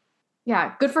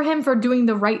 Yeah, good for him for doing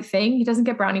the right thing. He doesn't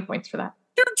get brownie points for that.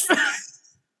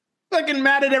 Fucking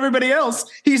mad at everybody else.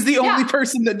 He's the only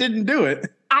person that didn't do it.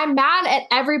 I'm mad at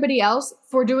everybody else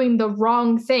for doing the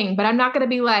wrong thing, but I'm not going to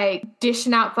be like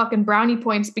dishing out fucking brownie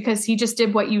points because he just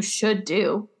did what you should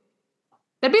do.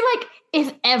 That'd be like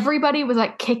if everybody was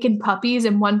like kicking puppies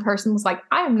and one person was like,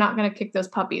 I am not going to kick those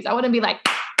puppies. I wouldn't be like,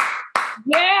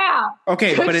 yeah.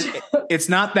 Okay, but it's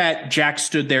not that Jack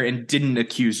stood there and didn't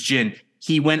accuse Jin.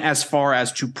 He went as far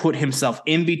as to put himself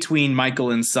in between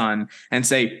Michael and Sun and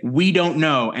say, we don't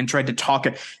know, and tried to talk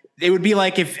it. It would be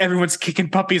like if everyone's kicking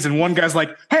puppies and one guy's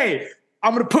like, hey,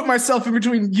 I'm going to put myself in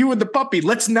between you and the puppy.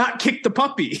 Let's not kick the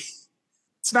puppy.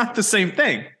 It's not the same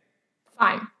thing.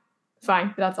 Fine.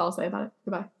 That's all I'll say about it.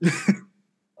 Goodbye.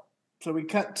 So we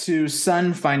cut to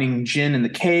Sun finding Jin in the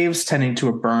caves, tending to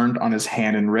a burn on his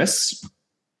hand and wrists.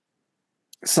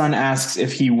 Sun asks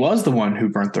if he was the one who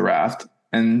burnt the raft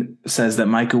and says that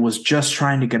Michael was just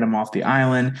trying to get him off the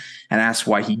island and asks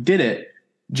why he did it.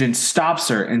 Jin stops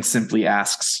her and simply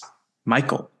asks,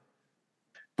 Michael,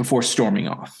 before storming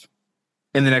off.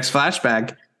 In the next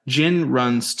flashback, Jin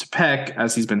runs to Peck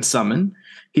as he's been summoned.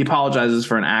 He apologizes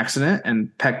for an accident,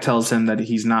 and Peck tells him that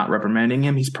he's not reprimanding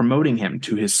him. He's promoting him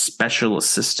to his special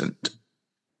assistant.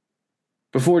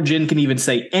 Before Jin can even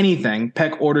say anything,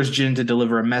 Peck orders Jin to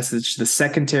deliver a message to the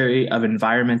Secretary of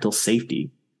Environmental Safety.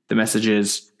 The message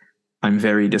is, I'm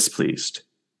very displeased.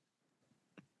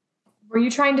 Were you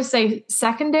trying to say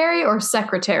secondary or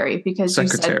secretary? Because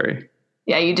secretary.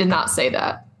 You did not say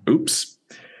that. Oops.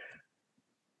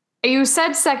 You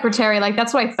said secretary, like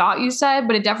that's what I thought you said,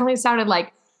 but it definitely sounded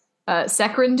like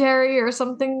secretary or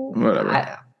something.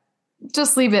 Whatever.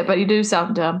 Just leave it, but you do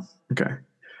sound dumb. Okay.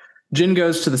 Jin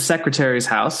goes to the secretary's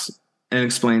house and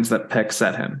explains that Peck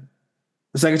set him.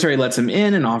 The secretary lets him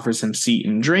in and offers him seat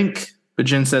and drink, but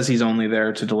Jin says he's only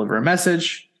there to deliver a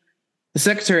message. The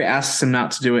secretary asks him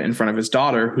not to do it in front of his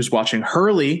daughter, who's watching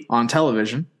Hurley on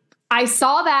television. I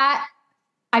saw that.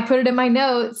 I put it in my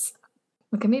notes.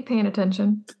 Look at me paying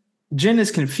attention. Jin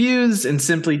is confused and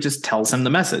simply just tells him the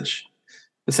message.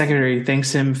 The secretary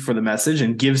thanks him for the message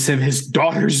and gives him his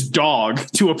daughter's dog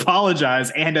to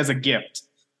apologize and as a gift.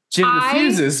 Jin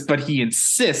refuses, but he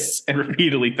insists and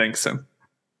repeatedly thanks him.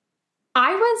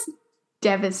 I was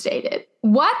devastated.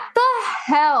 What the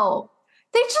hell?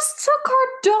 They just took our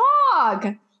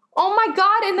dog. Oh my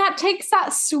God. And that takes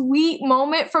that sweet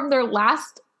moment from the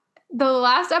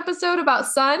last episode about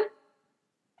Sun,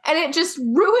 and it just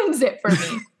ruins it for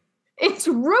me. It's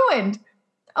ruined.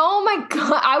 Oh my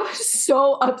God. I was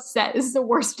so upset. This is the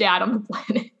worst dad on the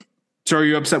planet. So are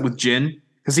you upset with Jin?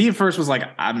 Because he at first was like,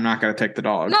 I'm not going to take the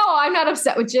dog. No, I'm not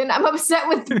upset with Jin. I'm upset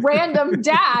with random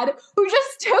dad who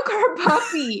just took our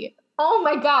puppy. Oh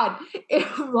my God.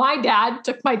 If my dad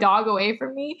took my dog away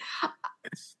from me,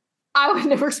 I would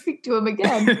never speak to him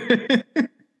again.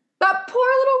 That poor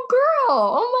little girl.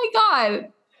 Oh my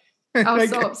God. I was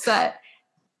so upset.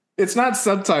 It's not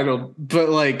subtitled, but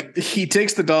like he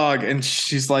takes the dog and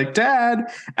she's like,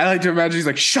 Dad. I like to imagine he's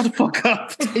like, shut the fuck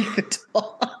up. Take the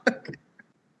dog.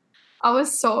 I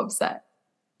was so upset.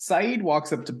 Sayid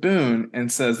walks up to Boone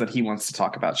and says that he wants to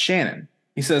talk about Shannon.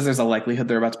 He says there's a likelihood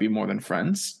they're about to be more than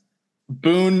friends.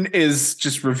 Boone is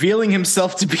just revealing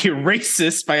himself to be a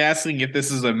racist by asking if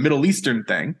this is a Middle Eastern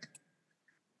thing.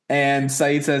 And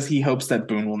Sayid says he hopes that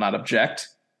Boone will not object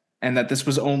and that this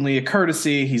was only a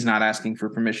courtesy. He's not asking for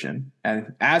permission.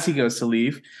 And as he goes to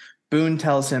leave, Boone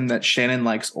tells him that Shannon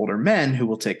likes older men who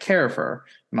will take care of her.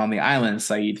 And on the island,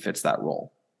 Sayid fits that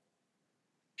role.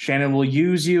 Shannon will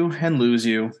use you and lose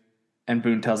you. And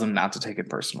Boone tells him not to take it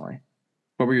personally.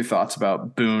 What were your thoughts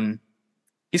about Boone?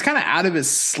 He's kind of out of his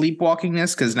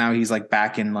sleepwalkingness because now he's like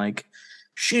back in like,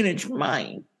 Shannon's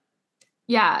mine.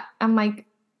 Yeah, I'm like,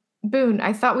 Boone,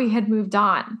 I thought we had moved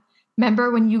on.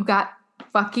 Remember when you got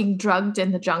fucking drugged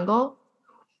in the jungle?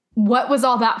 What was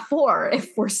all that for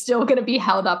if we're still going to be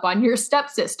held up on your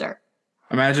stepsister?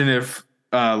 Imagine if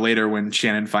later when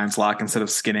Shannon finds Locke, instead of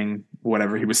skinning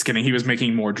whatever he was skinning, he was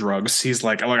making more drugs. He's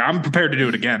like, I'm prepared to do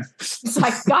it again. It's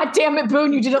like, God damn it,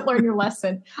 Boone, you didn't learn your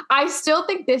lesson. I still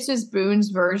think this is Boone's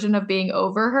version of being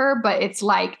over her, but it's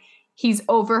like he's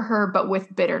over her, but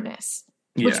with bitterness,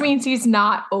 which means he's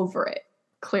not over it,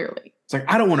 clearly. It's like,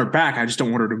 I don't want her back. I just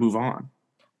don't want her to move on.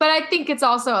 But I think it's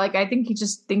also like, I think he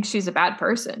just thinks she's a bad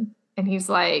person. And he's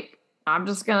like, I'm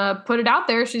just going to put it out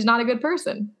there. She's not a good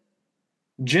person.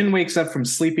 Jin wakes up from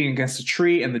sleeping against a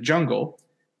tree in the jungle,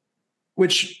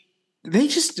 which they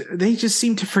just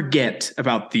seem to forget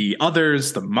about the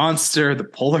others, the monster, the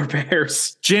polar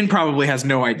bears. Jin probably has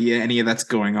no idea any of that's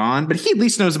going on, but he at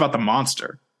least knows about the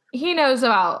monster. He knows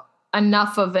about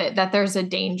enough of it that there's a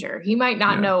danger. He might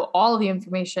not know all the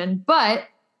information, but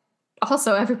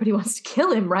also everybody wants to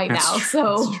kill him right now.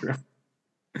 So that's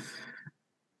true.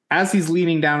 As he's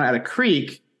leaning down at a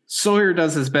creek, Sawyer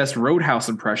does his best Roadhouse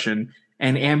impression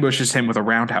and ambushes him with a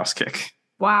roundhouse kick.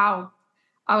 Wow.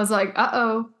 I was like,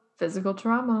 uh-oh, physical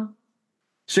trauma.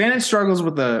 Shannon struggles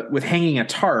with hanging a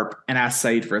tarp and asks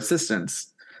Sayid for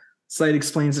assistance. Sayid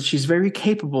explains that she's very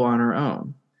capable on her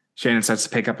own. Shannon starts to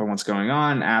pick up on what's going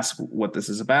on, asks what this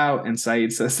is about, and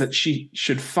Sayid says that she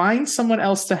should find someone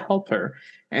else to help her,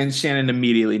 and Shannon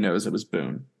immediately knows it was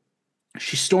Boone.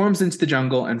 She storms into the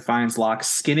jungle and finds Locke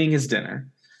skinning his dinner.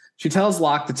 She tells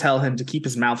Locke to tell him to keep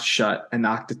his mouth shut and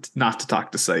not to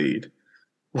talk to Sayid.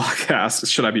 Locke asks,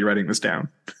 should I be writing this down?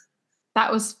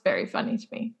 That was very funny to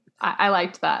me. I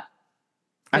liked that.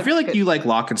 I feel like you like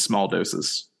Locke in small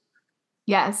doses.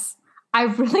 Yes. I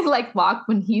really like Locke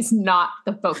when he's not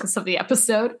the focus of the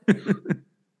episode.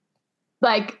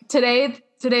 Like today's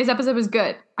episode was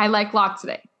good. I like Locke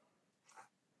today.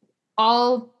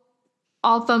 All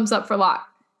thumbs up for Locke.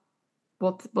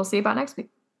 We'll see about next week.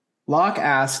 Locke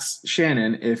asks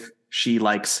Shannon if she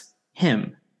likes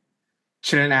him.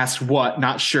 Shannon asks what,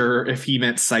 not sure if he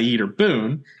meant Sayid or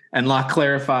Boone, and Locke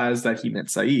clarifies that he meant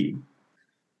Sayid.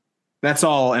 That's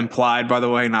all implied, by the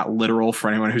way, not literal for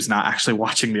anyone who's not actually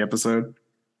watching the episode.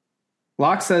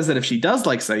 Locke says that if she does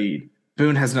like Sayid,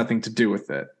 Boone has nothing to do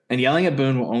with it, and yelling at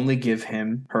Boone will only give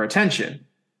him her attention,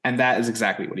 and that is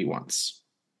exactly what he wants.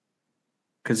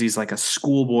 Because he's like a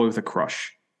schoolboy with a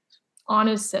crush. On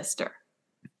his sister.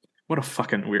 What a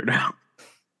fucking weirdo.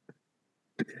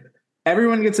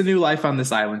 Everyone gets a new life on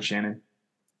this island, Shannon.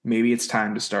 Maybe it's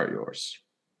time to start yours.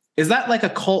 Is that like a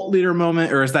cult leader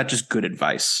moment, or is that just good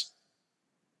advice?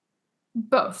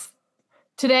 Both.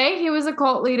 Today, he was a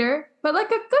cult leader, but like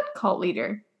a good cult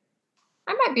leader.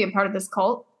 I might be a part of this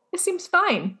cult. It seems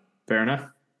fine. Fair enough.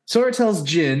 Sawyer tells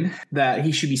Jin that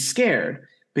he should be scared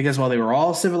because while they were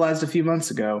all civilized a few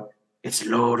months ago, it's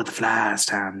Lord of the Flies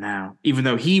time now. Even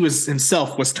though he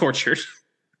himself was tortured.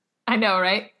 I know,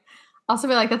 right? Also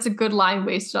feel like that's a good line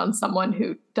wasted on someone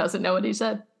who doesn't know what he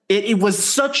said. It was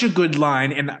such a good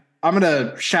line, and I'm going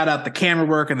to shout out the camera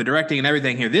work and the directing and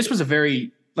everything here. This was a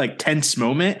very like tense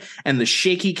moment, and the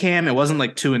shaky cam, it wasn't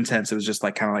like too intense. It was just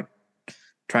like kind of like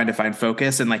trying to find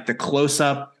focus, and like the close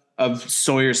up of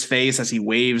Sawyer's face as he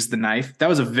waves the knife. That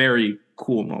was a very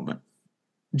cool moment.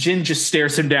 Jin just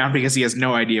stares him down because he has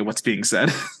no idea what's being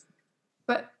said.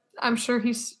 But I'm sure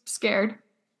he's scared.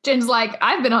 Jin's like,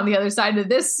 I've been on the other side of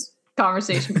this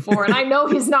conversation before, and I know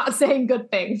he's not saying good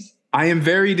things. I am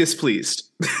very displeased.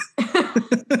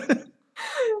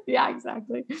 Yeah,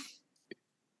 exactly.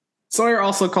 Sawyer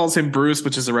also calls him Bruce,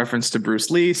 which is a reference to Bruce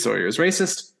Lee. Sawyer is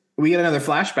racist. We get another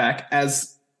flashback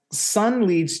as Sun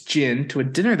leads Jin to a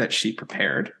dinner that she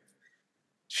prepared.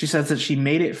 She says that she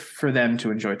made it for them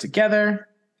to enjoy together.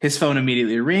 His phone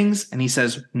immediately rings, and he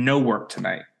says, no work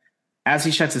tonight. As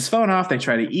he shuts his phone off, they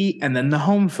try to eat, and then the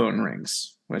home phone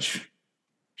rings, which,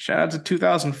 shout out to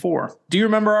 2004. Do you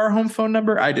remember our home phone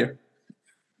number? I do.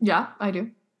 Yeah, I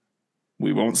do.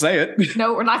 We won't say it.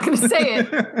 No, we're not going to say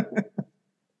it.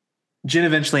 Jin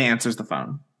eventually answers the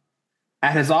phone.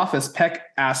 At his office, Peck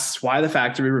asks why the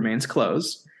factory remains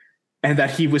closed and that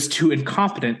he was too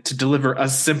incompetent to deliver a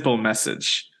simple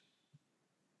message.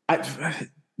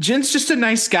 Jin's just a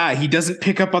nice guy. He doesn't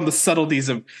pick up on the subtleties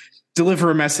of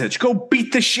deliver a message. Go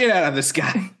beat the shit out of this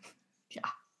guy.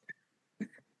 Yeah.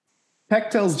 Peck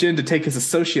tells Jin to take his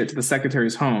associate to the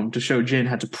secretary's home to show Jin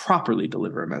how to properly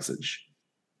deliver a message.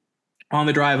 On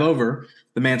the drive over,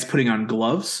 the man's putting on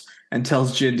gloves and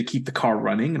tells Jin to keep the car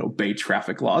running and obey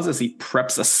traffic laws as he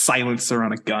preps a silencer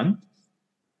on a gun.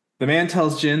 The man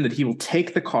tells Jin that he will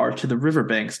take the car to the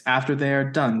riverbanks after they are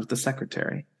done with the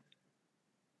secretary.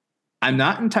 I'm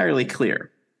not entirely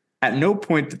clear. At no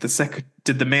point did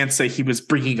the man say he was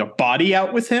bringing a body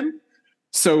out with him.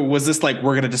 So was this like,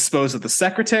 we're going to dispose of the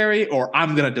secretary, or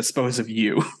I'm going to dispose of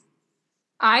you?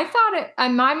 I thought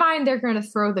in my mind, they're going to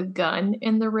throw the gun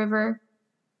in the river,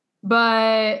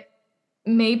 but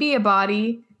maybe a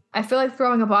body. I feel like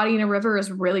throwing a body in a river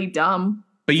is really dumb.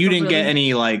 But you didn't get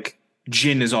any, like,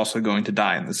 Jin is also going to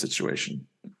die in this situation.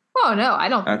 Oh, no, I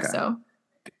don't think so.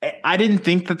 I didn't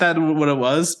think that what it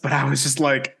was, but I was just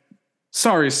like,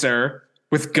 sorry, sir,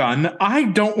 with gun, I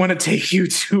don't want to take you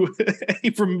to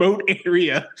a remote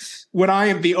area when I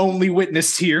am the only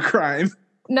witness to your crime.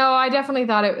 No, I definitely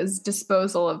thought it was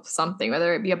disposal of something,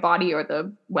 whether it be a body or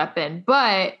the weapon.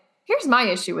 But here's my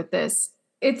issue with this.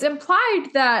 It's implied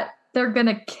that they're going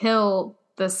to kill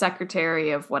the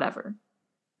secretary of whatever.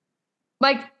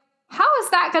 Like, how is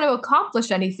that going to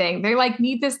accomplish anything? They like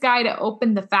need this guy to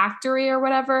open the factory or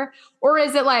whatever. Or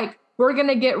is it like, we're going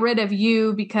to get rid of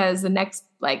you because the next,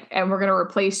 like, and we're going to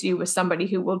replace you with somebody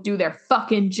who will do their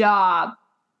fucking job.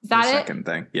 Is that it? Second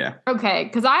thing. Yeah. Okay.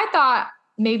 Cause I thought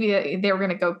maybe they were going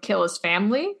to go kill his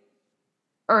family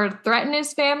or threaten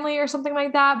his family or something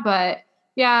like that. But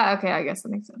yeah, okay, I guess that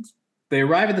makes sense. They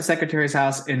arrive at the secretary's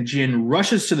house and Jin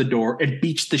rushes to the door and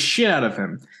beats the shit out of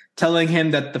him, telling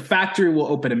him that the factory will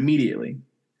open immediately.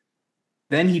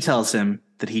 Then he tells him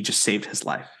that he just saved his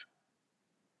life.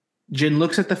 Jin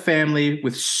looks at the family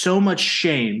with so much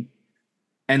shame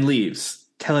and leaves,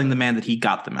 telling the man that he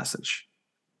got the message.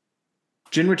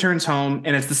 Jin returns home,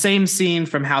 and it's the same scene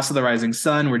from House of the Rising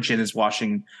Sun where Jin is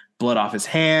washing blood off his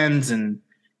hands, and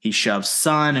he shoves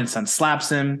Sun, and Sun slaps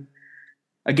him.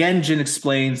 Again, Jin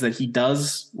explains that he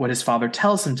does what his father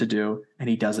tells him to do, and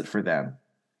he does it for them.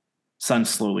 Sun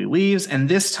slowly leaves, and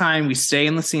this time we stay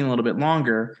in the scene a little bit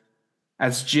longer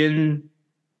as Jin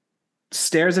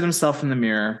stares at himself in the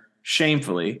mirror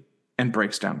shamefully and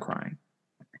breaks down crying.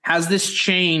 Has this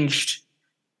changed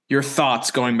your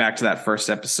thoughts going back to that first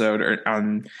episode or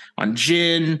on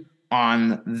Jin,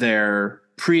 on their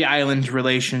pre-island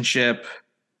relationship?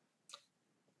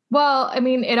 Well, I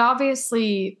mean, it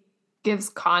obviously gives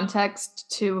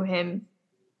context to him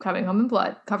coming home in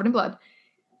blood, covered in blood.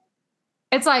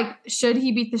 It's like, should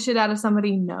he beat the shit out of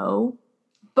somebody? No.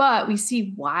 But we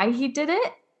see why he did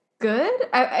it. Good.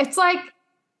 It's like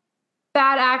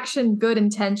bad action, good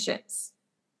intentions.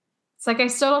 It's like, I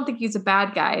still don't think he's a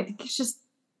bad guy. I think he's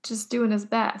just doing his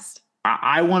best.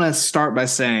 I want to start by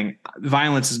saying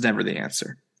violence is never the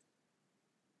answer.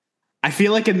 I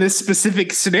feel like in this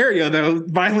specific scenario, though,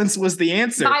 violence was the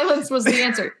answer. Violence was the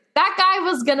answer. That guy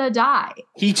was gonna die.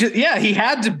 He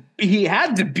had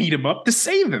to beat him up to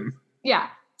save him. Yeah.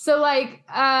 So like,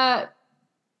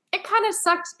 it kind of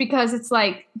sucks because it's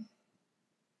like,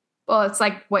 well, it's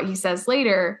like what he says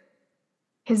later.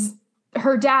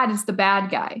 Her dad is the bad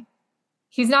guy.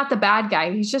 He's not the bad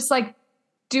guy. He's just like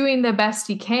doing the best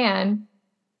he can.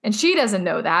 And she doesn't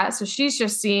know that. So she's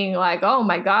just seeing like, oh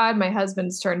my God, my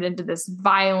husband's turned into this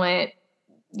violent,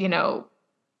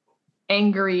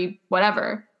 angry,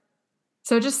 whatever.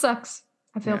 So it just sucks.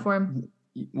 I feel for him.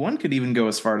 One could even go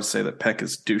as far to say that Peck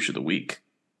is douche of the week.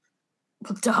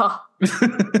 Duh.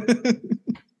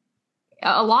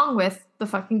 along with the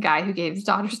fucking guy who gave his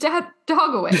daughter's dog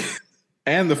away.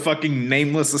 And the fucking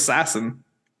nameless assassin.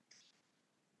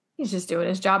 He's just doing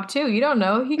his job too. You don't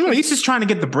know. He's just trying to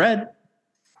get the bread.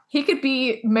 He could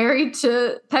be married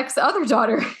to Peck's other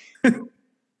daughter.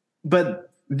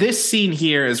 But this scene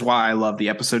here is why I love the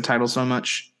episode title so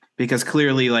much, because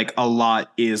clearly like a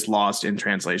lot is lost in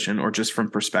translation or just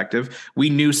from perspective. We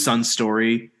knew Sun's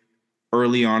story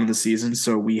early on in the season,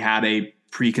 so we had a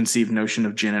preconceived notion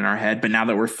of Jin in our head. But now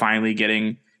that we're finally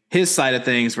getting his side of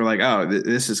things, we're like, oh,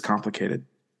 this is complicated.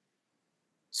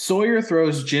 Sawyer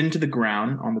throws Jin to the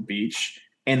ground on the beach,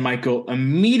 and Michael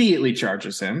immediately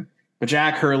charges him. But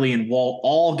Jack, Hurley, and Walt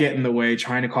all get in the way,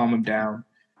 trying to calm him down.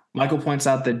 Michael points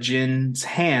out that Jin's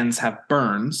hands have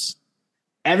burns.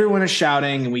 Everyone is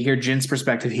shouting, and we hear Jin's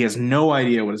perspective. He has no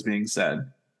idea what is being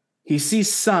said. He sees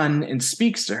Sun and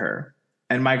speaks to her,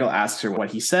 and Michael asks her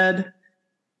what he said.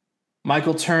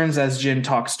 Michael turns as Jin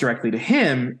talks directly to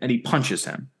him, and he punches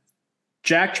him.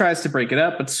 Jack tries to break it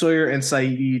up, but Sawyer and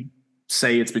Sayid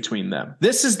say it's between them.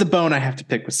 This is the bone I have to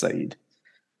pick with Sayid.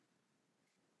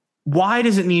 Why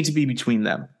does it need to be between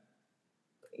them?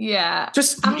 Yeah.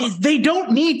 They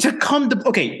don't need to come to...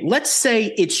 Okay, let's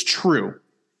say it's true.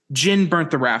 Jin burnt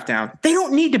the raft down. They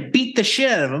don't need to beat the shit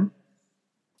out of him.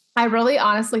 I really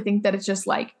honestly think that it's just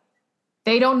like,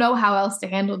 they don't know how else to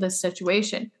handle this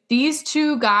situation. These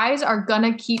two guys are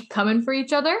gonna keep coming for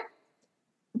each other.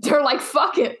 They're like,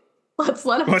 fuck it. Let's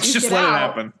let them Let's just let it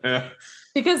happen. Yeah.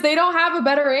 Because they don't have a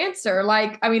better answer.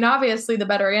 Like, I mean, obviously the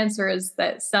better answer is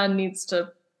that Sun needs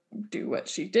to do what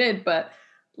she did, but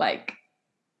like,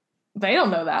 they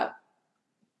don't know that.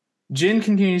 Jin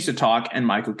continues to talk and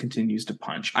Michael continues to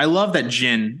punch. I love that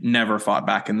Jin never fought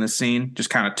back in this scene, just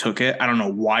kind of took it. I don't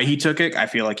know why he took it. I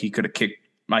feel like he could have kicked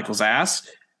Michael's ass,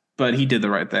 but he did the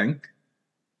right thing.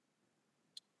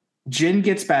 Jin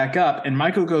gets back up and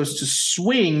Michael goes to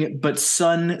swing, but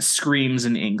Sun screams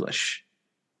in English.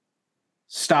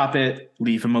 Stop it.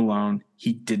 Leave him alone.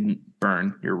 He didn't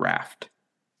burn your raft.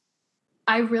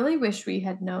 I really wish we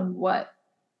had known what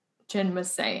Jin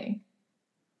was saying.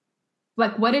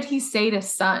 Like, what did he say to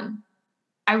Sun?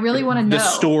 I really want to know. The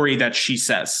story that she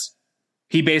says.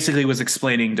 He basically was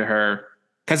explaining to her,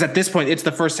 because at this point, it's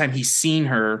the first time he's seen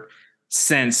her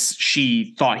since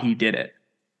she thought he did it.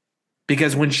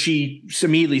 Because when she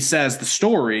immediately says the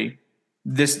story,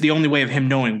 the only way of him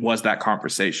knowing was that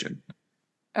conversation.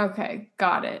 Okay,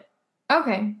 got it.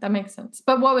 Okay, that makes sense.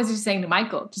 But what was he saying to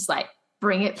Michael? Just like,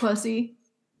 bring it, pussy?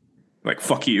 Like,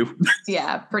 fuck you.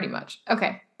 Yeah, pretty much.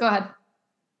 Okay, go ahead.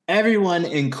 Everyone,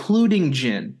 including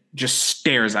Jin, just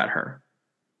stares at her.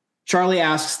 Charlie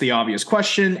asks the obvious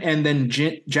question, and then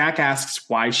Jack asks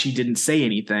why she didn't say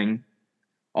anything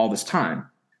all this time.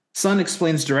 Sun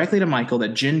explains directly to Michael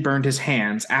that Jin burned his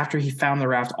hands after he found the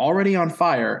raft already on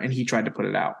fire and he tried to put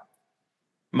it out.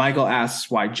 Michael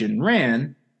asks why Jin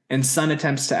ran, and Sun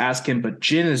attempts to ask him, but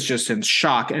Jin is just in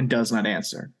shock and does not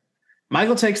answer.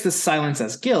 Michael takes this silence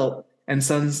as guilt, and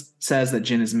Sun says that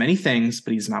Jin is many things,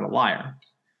 but he's not a liar.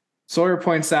 Sawyer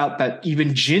points out that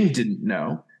even Jin didn't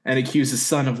know and accuses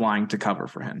Sun of lying to cover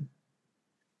for him.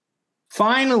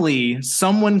 Finally,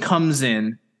 someone comes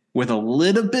in with a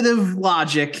little bit of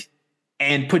logic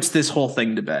and puts this whole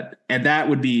thing to bed, and that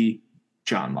would be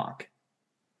John Locke.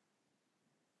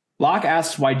 Locke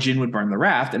asks why Jin would burn the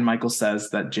raft, and Michael says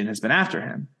that Jin has been after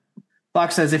him.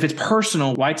 Locke says if it's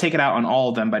personal, why take it out on all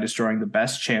of them by destroying the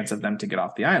best chance of them to get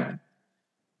off the island?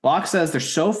 Locke says they're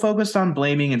so focused on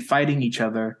blaming and fighting each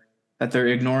other that they're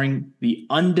ignoring the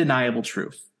undeniable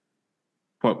truth.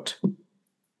 Quote,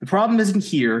 the problem isn't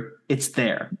here, it's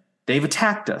there. They've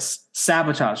attacked us,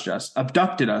 sabotaged us,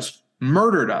 abducted us,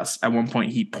 murdered us. At one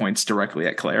point, he points directly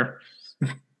at Claire.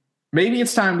 Maybe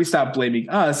it's time we stop blaming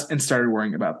us and started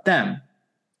worrying about them.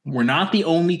 We're not the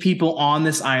only people on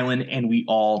this island, and we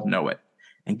all know it.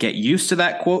 And get used to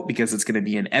that quote because it's going to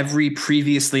be in every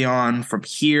previously on from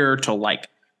here to like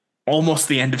almost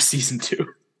the end of season 2.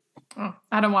 Oh,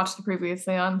 I don't watch the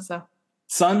previously on, so.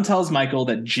 Sun tells Michael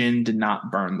that Jin did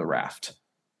not burn the raft.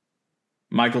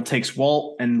 Michael takes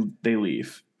Walt and they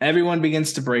leave. Everyone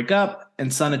begins to break up,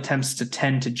 and Sun attempts to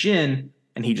tend to Jin,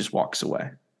 and he just walks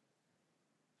away.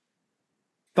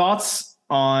 Thoughts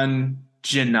on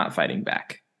Jin not fighting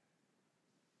back?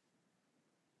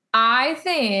 I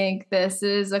think this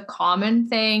is a common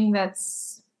thing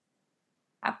that's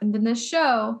happened in this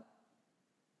show.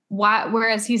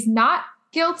 Whereas he's not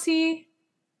guilty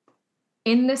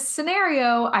in this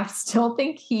scenario, I still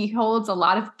think he holds a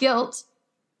lot of guilt.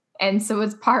 And so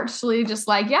it's partially just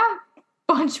like, yeah,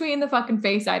 punch me in the fucking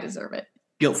face. I deserve it.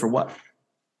 Guilt for what?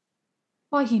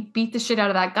 Well, he beat the shit out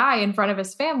of that guy in front of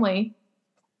his family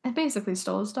and basically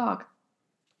stole his dog.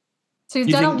 So he's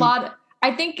done a lot.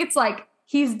 I think it's like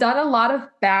he's done a lot of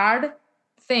bad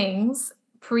things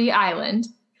pre-island,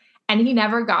 and he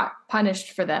never got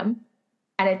punished for them.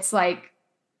 And it's like,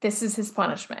 this is his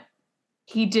punishment.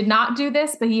 He did not do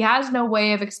this, but he has no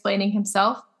way of explaining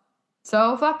himself.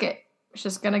 So fuck it. He's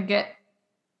just going to get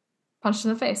punched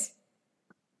in the face.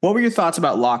 What were your thoughts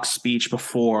about Locke's speech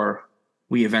before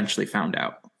we eventually found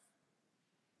out?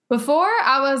 Before,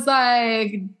 I was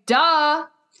like, duh,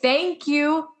 thank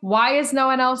you. Why is no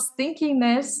one else thinking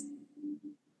this?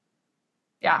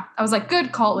 Yeah, I was like,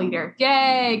 good cult leader.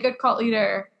 Yay, good cult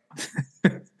leader.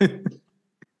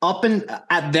 Up and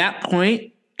at that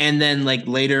point, and then like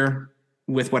later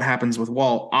with what happens with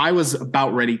Walt, I was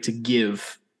about ready to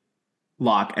give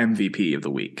Locke MVP of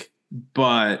the week,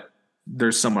 but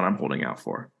there's someone I'm holding out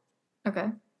for. Okay.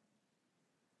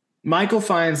 Michael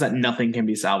finds that nothing can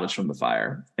be salvaged from the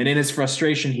fire, and in his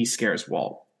frustration, he scares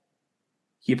Walt.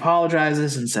 He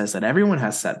apologizes and says that everyone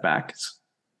has setbacks.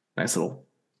 Nice little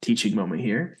teaching moment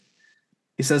here.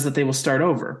 He says that they will start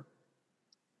over,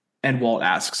 and Walt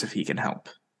asks if he can help.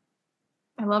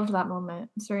 I loved that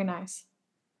moment. It's very nice.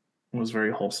 It was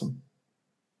very wholesome.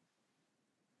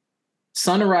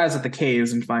 Sun arrives at the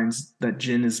caves and finds that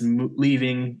Jin is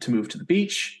leaving to move to the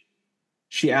beach.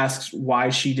 She asks why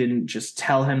she didn't just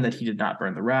tell him that he did not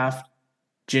burn the raft.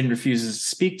 Jin refuses to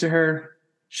speak to her.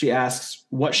 She asks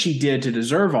what she did to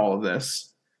deserve all of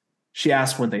this. She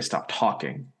asks when they stop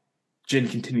talking. Jin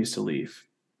continues to leave.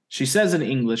 She says in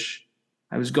English,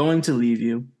 "I was going to leave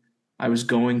you. I was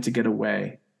going to get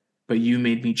away, but you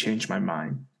made me change my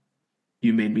mind.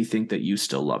 You made me think that you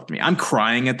still loved me." I'm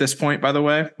crying at this point, by the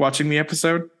way, watching the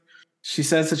episode. She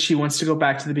says that she wants to go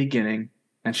back to the beginning,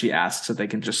 and she asks if they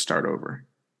can just start over.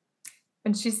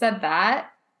 When she said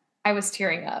that, I was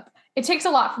tearing up. It takes a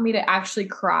lot for me to actually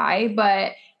cry,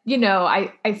 but, you know,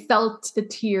 I felt the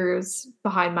tears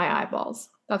behind my eyeballs.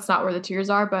 That's not where the tears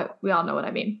are, but we all know what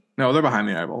I mean. No, they're behind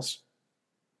the eyeballs.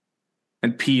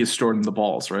 And pee is stored in the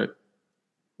balls, right?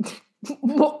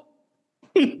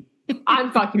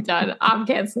 I'm fucking done. I'm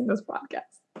canceling this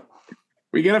podcast.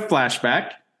 We get a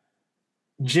flashback.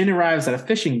 Jin arrives at a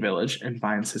fishing village and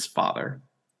finds his father.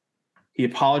 He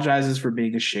apologizes for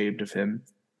being ashamed of him,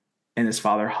 and his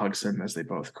father hugs him as they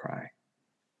both cry.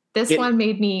 This one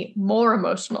made me more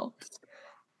emotional.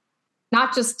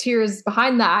 Not just tears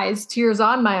behind the eyes, tears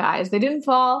on my eyes. They didn't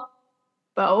fall,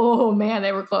 but oh man,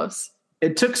 they were close.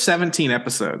 It took 17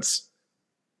 episodes.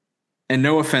 And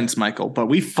no offense, Michael, but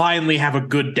we finally have a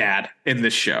good dad in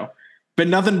this show. But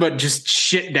nothing but just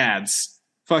shit dads.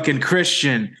 Fucking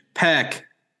Christian, Peck,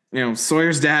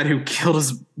 Sawyer's dad who killed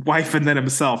his wife and then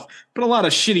himself. But a lot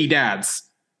of shitty dads.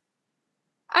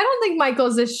 I don't think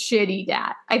Michael's a shitty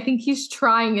dad. I think he's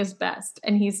trying his best,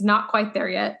 and he's not quite there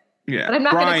yet. Yeah, but I'm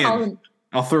not going to call him.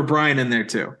 I'll throw Brian in there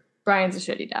too. Brian's a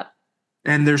shitty dad.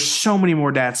 And there's so many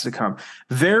more dads to come.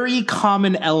 Very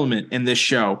common element in this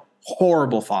show.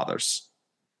 Horrible fathers.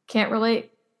 Can't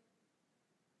relate.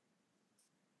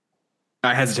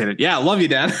 I hesitated. Yeah, love you,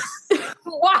 Dad.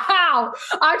 Wow.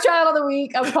 Our child of the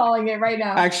week. I'm calling it right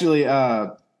now. Actually,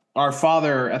 our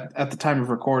father at the time of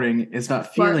recording is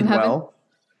not feeling well.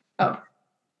 Oh.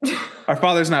 Our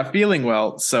father's not feeling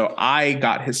well, so I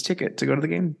got his ticket to go to the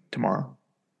game tomorrow.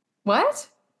 What?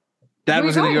 Dad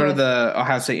was going to go to the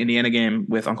Ohio State Indiana game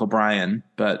with Uncle Brian,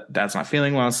 but Dad's not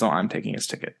feeling well, so I'm taking his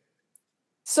ticket.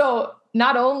 So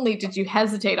not only did you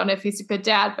hesitate on if he's a good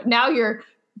dad, but now you're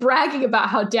bragging about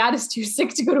how Dad is too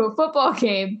sick to go to a football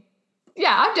game.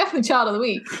 Yeah, I'm definitely child of the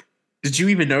week. Did you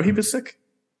even know he was sick?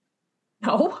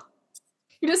 No.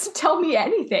 He doesn't tell me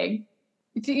anything.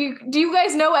 Do you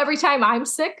guys know every time I'm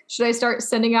sick? Should I start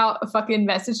sending out a fucking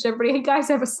message to everybody? Hey guys,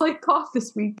 I have a slight cough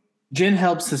this week. Jin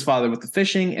helps his father with the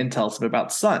fishing and tells him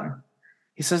about Sun.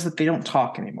 He says that they don't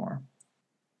talk anymore.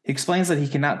 He explains that he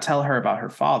cannot tell her about her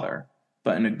father,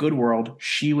 but in a good world,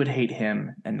 she would hate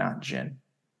him and not Jin.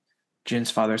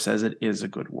 Jin's father says it is a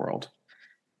good world.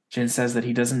 Jin says that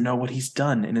he doesn't know what he's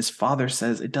done, and his father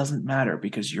says it doesn't matter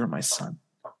because you're my son.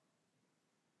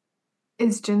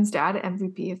 Is Jin's dad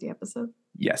MVP of the episode?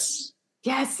 Yes.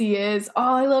 Yes, he is.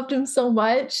 Oh, I loved him so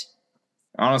much.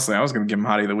 Honestly, I was going to give him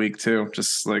Hottie of the Week, too.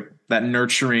 Just like that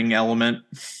nurturing element.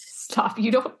 Stop. You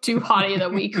don't do Hottie of the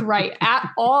Week right at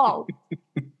all.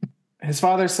 His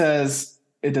father says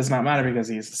it does not matter because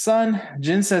he is the son.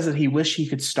 Jin says that he wishes he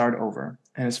could start over,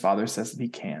 and his father says that he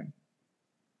can.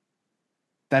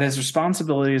 That his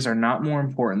responsibilities are not more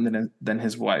important than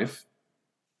his wife.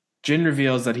 Jin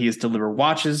reveals that he has delivered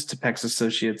watches to Peck's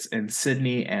associates in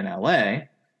Sydney and LA,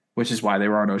 which is why they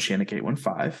were on Oceanic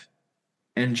 815.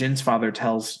 And Jin's father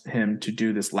tells him to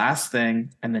do this last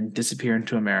thing and then disappear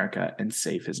into America and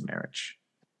save his marriage.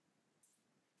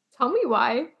 Tell me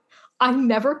why. I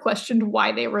never questioned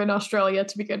why they were in Australia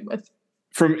to begin with.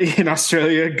 From in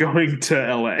Australia going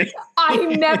to LA. I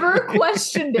never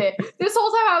questioned it. This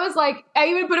whole time I was like, I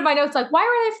even put in my notes, like, why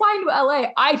were they flying to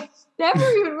LA? I never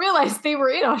even realized they were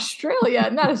in Australia,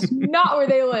 and that is not where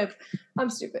they live.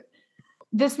 I'm stupid.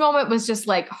 This moment was just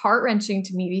like heart-wrenching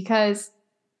to me because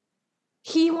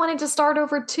he wanted to start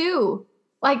over too.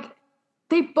 Like,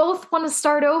 they both want to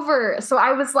start over. So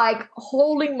I was like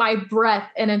holding my breath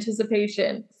in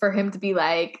anticipation for him to be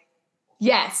like,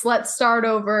 yes, let's start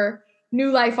over. New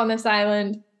life on this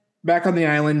island. Back on the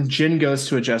island, Jin goes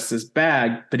to adjust his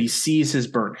bag, but he sees his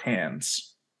burnt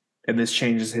hands, and this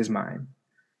changes his mind.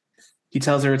 He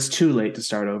tells her it's too late to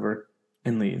start over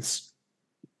and leaves.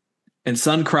 And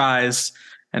Sun cries,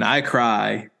 and I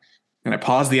cry, and I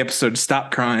pause the episode to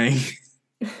stop crying.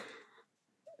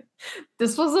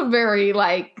 This was a very,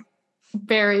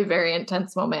 very, very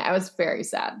intense moment. I was very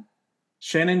sad.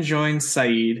 Shannon joins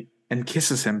Saeed and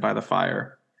kisses him by the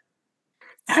fire.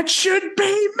 That should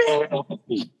be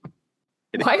me.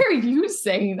 Why are you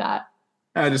saying that?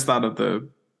 I just thought of the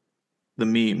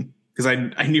meme because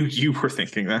I knew you were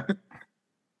thinking that.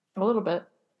 A little bit.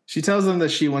 She tells him that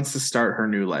she wants to start her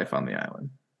new life on the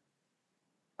island.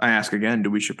 I ask again,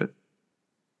 do we ship it?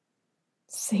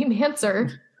 Same answer.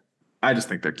 I just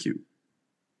think they're cute.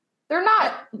 They're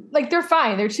not, they're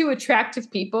fine. They're two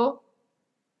attractive people.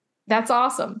 That's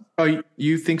awesome. Oh,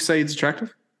 you think Saeed's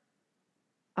attractive?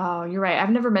 Oh, you're right. I've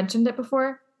never mentioned it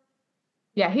before.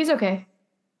 Yeah, he's okay.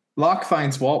 Locke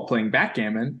finds Walt playing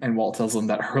backgammon, and Walt tells him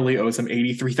that Hurley owes him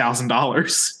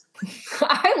 $83,000.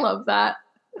 I love that.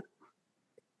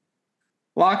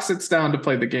 Locke sits down to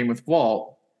play the game with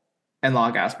Walt, and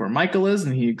Locke asks where Michael is,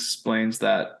 and he explains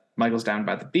that Michael's down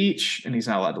by the beach, and he's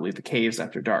not allowed to leave the caves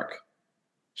after dark.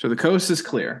 So the coast is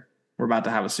clear. We're about to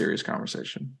have a serious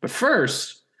conversation. But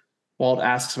first, Walt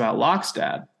asks about Locke's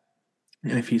dad,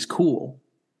 and if he's cool.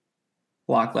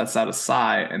 Locke lets out a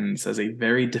sigh and says a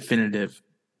very definitive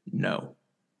no.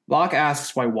 Locke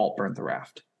asks why Walt burned the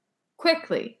raft.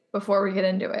 Quickly, before we get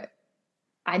into it,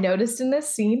 I noticed in this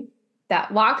scene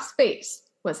that Locke's face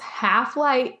was half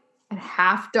light and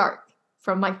half dark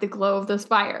from the glow of this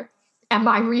fire. Am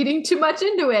I reading too much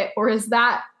into it, or is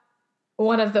that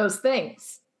one of those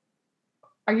things?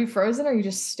 Are you frozen, or are you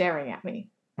just staring at me?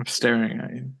 I'm staring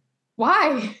at you.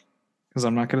 Why? Because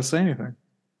I'm not going to say anything.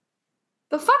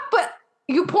 The fuck? But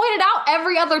you point it out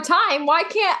every other time. Why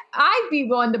can't I be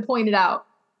one to point it out?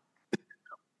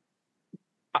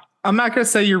 I'm not going to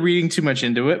say you're reading too much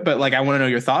into it, but I want to know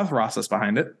your thought process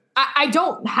behind it. I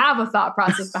don't have a thought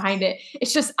process behind it.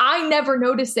 It's just I never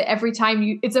notice it every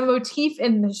time it's a motif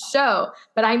in the show,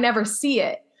 but I never see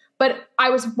it. But I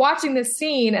was watching this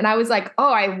scene and I was like,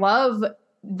 oh, I love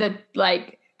the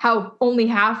how only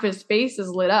half his face is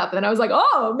lit up. And then I was like,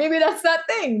 oh, maybe that's that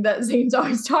thing that Zane's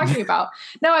always talking about.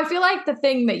 Now, I feel like the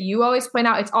thing that you always point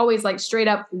out, it's always straight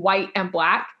up white and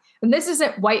black. And this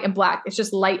isn't white and black. It's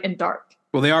just light and dark.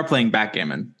 Well, they are playing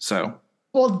backgammon, so.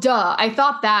 Well, duh. I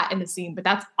thought that in the scene, but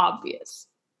that's obvious.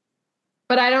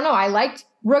 But I don't know.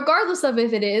 Regardless of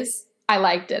if it is, I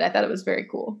liked it. I thought it was very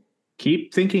cool.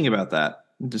 Keep thinking about that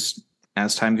just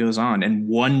as time goes on. And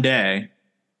one day,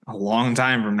 a long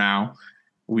time from now,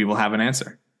 we will have an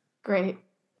answer. Great.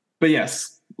 But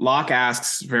yes, Locke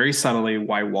asks very subtly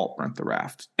why Walt burnt the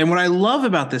raft. And what I love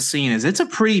about this scene is it's a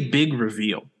pretty big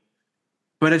reveal.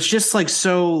 But it's just not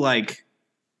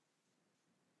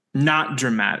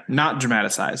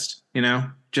dramatized,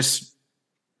 just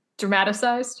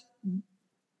dramatized.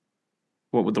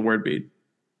 What would the word be?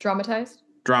 Dramatized.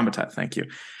 Dramatized. Thank you.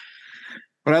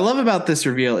 What I love about this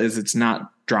reveal is it's not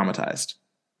dramatized.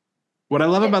 What I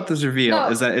love about this reveal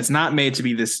is that it's not made to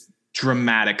be this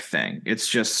dramatic thing. It's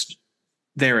just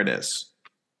there it is.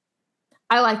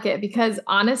 I like it because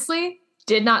honestly,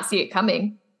 did not see it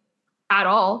coming at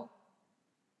all.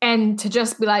 And to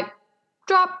just be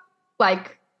drop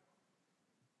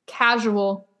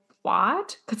casual,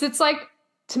 what? Because it's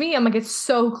to me, I'm it's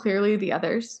so clearly the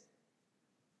others.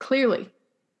 Clearly.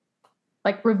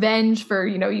 Revenge for,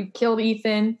 you killed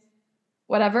Ethan,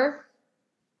 whatever.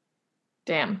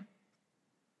 Damn.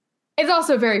 It's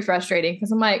also very frustrating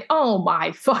because I'm oh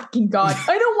my fucking God,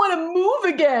 I don't want to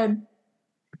move again.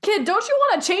 Kid, don't you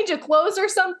want to change your clothes or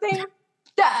something?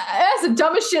 That's the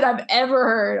dumbest shit I've ever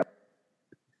heard.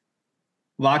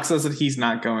 Locke says that he's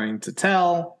not going to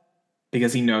tell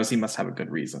because he knows he must have a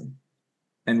good reason.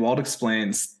 And Walt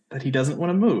explains that he doesn't want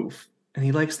to move and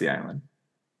he likes the island.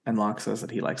 And Locke says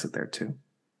that he likes it there too.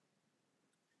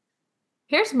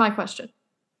 Here's my question.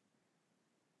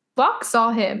 Locke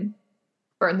saw him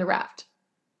burn the raft.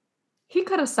 He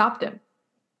could have stopped him,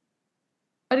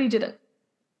 but he didn't.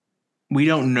 we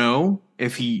don't know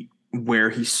where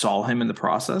he saw him in the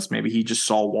process. Maybe he just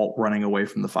saw Walt running away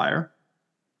from the fire.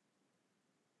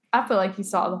 I feel like he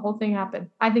saw the whole thing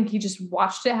happen. I think he just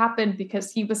watched it happen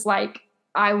because he was like,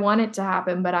 I want it to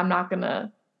happen, but I'm not going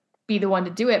to be the one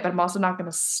to do it, but I'm also not going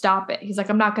to stop it. He's like,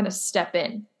 I'm not going to step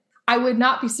in. I would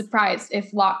not be surprised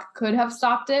if Locke could have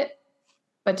stopped it,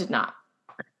 but did not.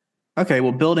 Okay,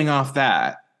 well, building off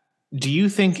that, do you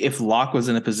think if Locke was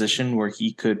in a position where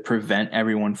he could prevent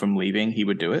everyone from leaving, he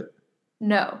would do it?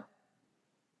 No.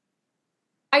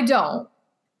 I don't.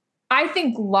 I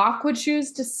think Locke would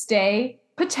choose to stay,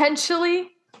 potentially.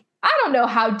 I don't know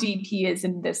how deep he is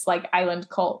in this like island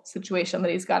cult situation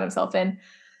that he's got himself in.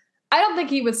 I don't think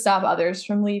he would stop others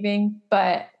from leaving,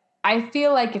 but I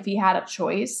feel like if he had a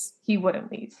choice, he wouldn't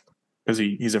leave. Because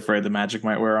he's afraid the magic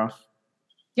might wear off?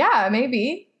 Yeah,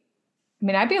 maybe. I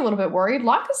mean, I'd be a little bit worried.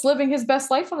 Locke is living his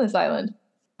best life on this island.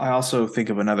 I also think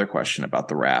of another question about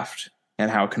the raft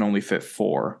and how it can only fit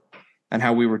 4. And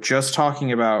how we were just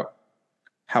talking about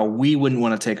how we wouldn't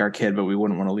want to take our kid, but we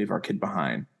wouldn't want to leave our kid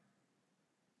behind.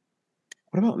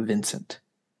 What about Vincent?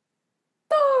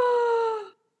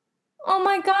 Oh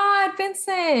my God,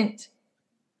 Vincent.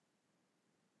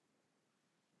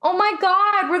 Oh my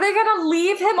God, were they going to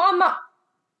leave him on the...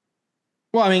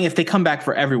 Well, I mean, if they come back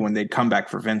for everyone, they'd come back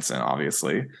for Vincent,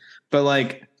 obviously. But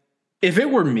like, if it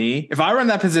were me, if I were in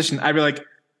that position, I'd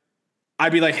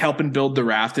be like helping build the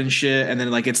raft and shit. And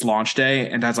then like it's launch day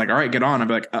and Dad's like, all right, get on. I'd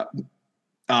be like,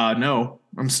 no,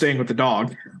 I'm staying with the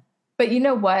dog. But you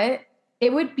know what?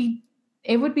 It would be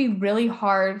really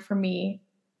hard for me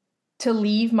to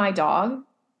leave my dog.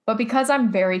 But because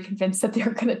I'm very convinced that they're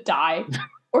going to die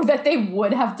or that they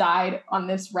would have died on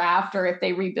this raft, or if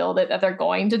they rebuild it, that they're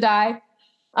going to die.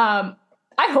 I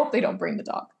hope they don't bring the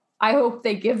dog. I hope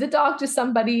they give the dog to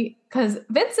somebody, because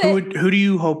Vincent... Who do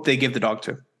you hope they give the dog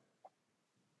to?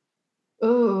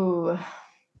 Ooh.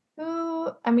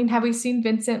 I mean, have we seen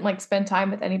Vincent like spend time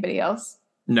with anybody else?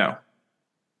 No.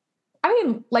 I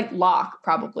mean, like Locke,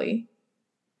 probably.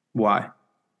 Why?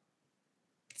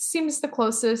 Seems the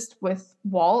closest with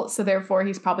Walt, so therefore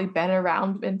he's probably been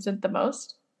around Vincent the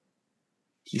most.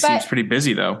 He seems pretty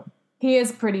busy, though. He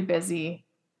is pretty busy.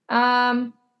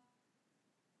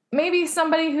 Maybe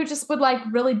somebody who just would like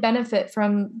really benefit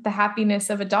from the happiness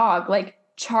of a dog, like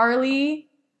Charlie.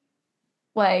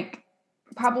 Like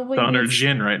probably Thunder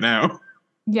Jin right now.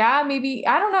 Yeah, maybe,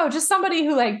 I don't know, just somebody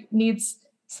who like needs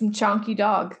some chunky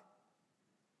dog.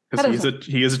 Because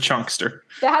he is a chunkster.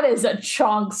 That is a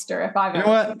chunkster. If I've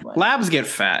ever seen one. Labs get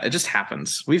fat. It just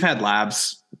happens. We've had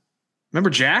labs. Remember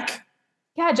Jack?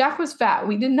 Yeah, Jack was fat.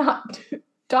 We did not.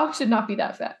 Dogs should not be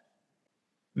that fat.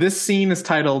 This scene is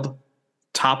titled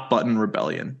Top Button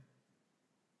Rebellion.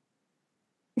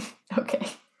 Okay.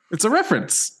 It's a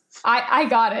reference. I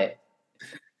got it.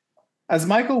 As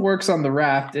Michael works on the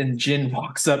raft and Jin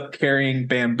walks up carrying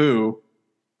bamboo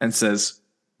and says,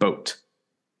 boat.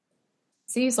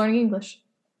 See, he's learning English.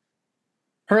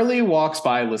 Hurley walks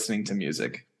by listening to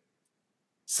music.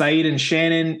 Saeed and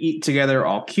Shannon eat together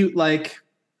all cute-like.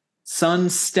 Sun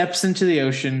steps into the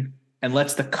ocean and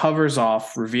lets the covers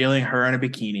off, revealing her in a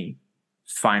bikini,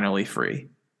 finally free.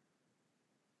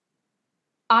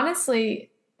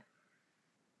 Honestly,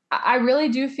 I really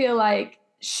do feel like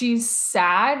she's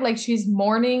sad, like she's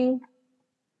mourning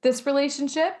this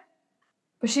relationship,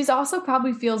 but she's also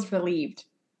probably feels relieved.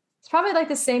 It's probably like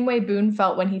the same way Boone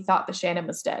felt when he thought that Shannon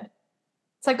was dead.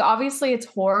 It's like, obviously it's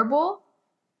horrible,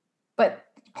 but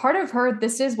part of her,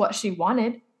 this is what she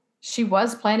wanted. She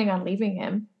was planning on leaving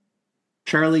him.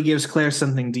 Charlie gives Claire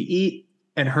something to eat,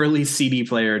 and Hurley's CD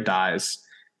player dies.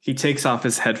 He takes off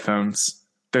his headphones.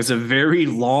 There's a very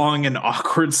long and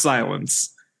awkward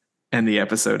silence, and the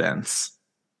episode ends.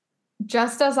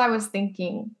 Just as I was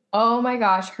thinking, oh my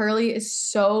gosh, Hurley is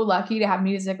so lucky to have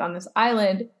music on this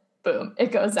island. Boom,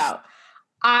 it goes out.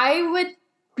 I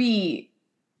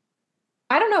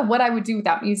don't know what I would do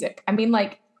without music. I mean,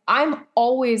 like, I'm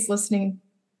always listening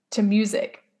to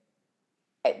music.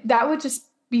 That would just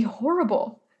be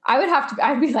horrible.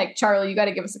 I'd be like, Charlie, you got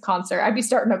to give us a concert. I'd be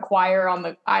starting a choir on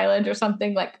the island or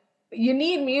something. Like, you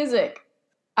need music.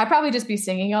 I'd probably just be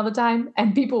singing all the time,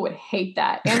 and people would hate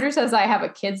that. Andrew says I have a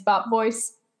Kidz Bop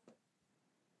voice.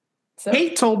 So.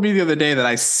 Kate told me the other day that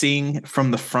I sing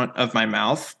from the front of my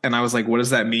mouth, and I was like, what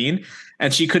does that mean?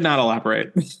 And she could not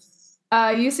elaborate.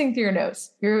 You sing through your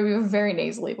nose. You have a very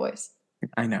nasally voice.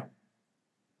 I know.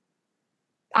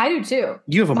 I do too.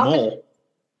 You have a mole.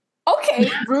 Okay,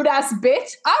 rude ass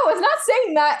bitch. I was not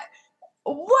saying that.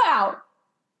 Wow.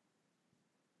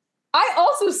 I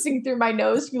also sing through my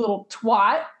nose, you little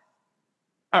twat.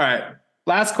 All right.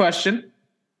 Last question.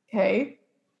 Okay.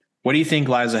 What do you think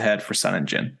lies ahead for Sun and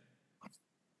Jin?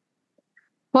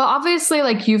 Well, obviously,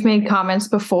 like you've made comments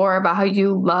before about how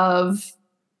you love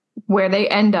where they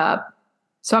end up.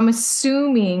 So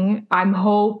I'm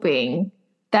hoping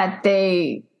that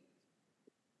they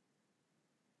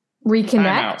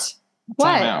reconnect.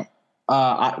 Time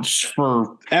out.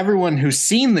 For everyone who's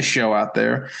seen the show out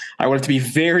there, I want it to be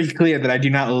very clear that I do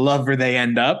not love where they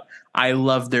end up. I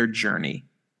love their journey.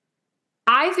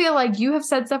 I feel like you have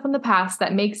said stuff in the past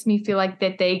that makes me feel like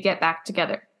that they get back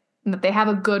together and that they have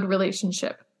a good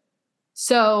relationship.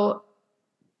 So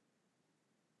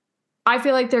I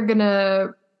feel like they're going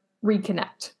to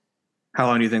reconnect. How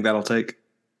long do you think that'll take?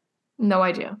 No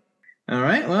idea. All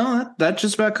right. Well, that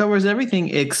just about covers everything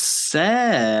except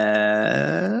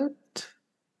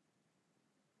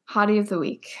Hottie of the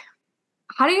Week.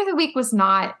 Hottie of the Week was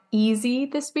not easy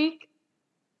this week.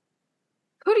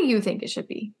 Who do you think it should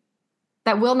be?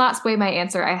 That will not sway my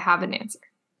answer. I have an answer.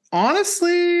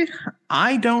 Honestly,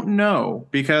 I don't know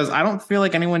because I don't feel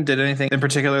like anyone did anything in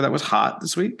particular that was hot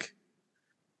this week.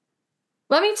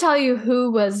 Let me tell you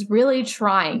who was really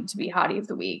trying to be Hottie of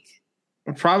the Week.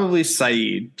 Probably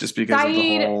Saeed, just because of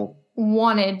the whole...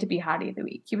 wanted to be Hottie of the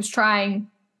Week. He was trying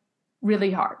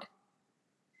really hard.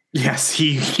 Yes,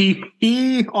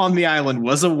 he on the island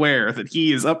was aware that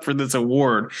he is up for this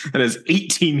award that is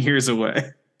 18 years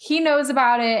away. He knows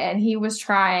about it, and he was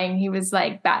trying. He was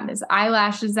like batting his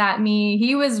eyelashes at me.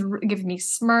 He was giving me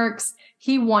smirks.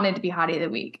 He wanted to be Hottie of the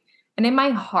Week. And in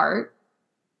my heart,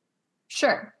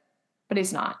 sure, but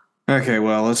he's not. Okay,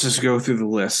 well, let's just go through the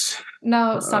list.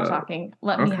 No, stop talking.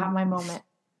 Let me have my moment.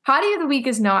 Hottie of the Week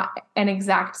is not an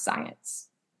exact science.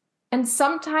 And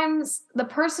sometimes the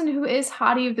person who is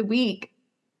Hottie of the Week,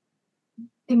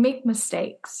 they make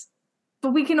mistakes.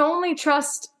 But we can only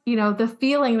trust, the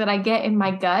feeling that I get in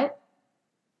my gut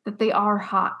that they are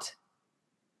hot.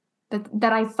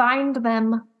 That I find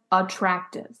them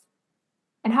attractive.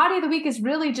 And Hottie of the Week is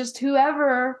really just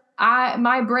whoever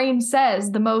my brain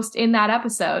says the most in that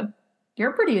episode.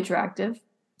 You're pretty attractive.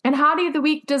 And Hottie of the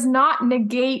Week does not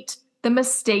negate the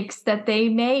mistakes that they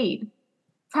made,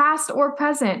 past or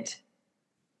present.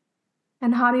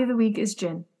 And Hottie of the Week is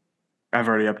Jin. I've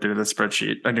already updated the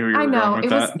spreadsheet. I knew you were going with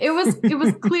that. It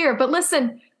was clear. But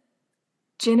listen,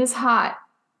 Jin is hot.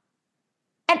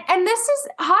 And this is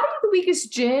Hottie of the Week is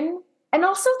Jin, and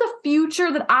also the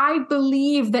future that I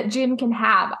believe that Jin can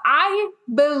have. I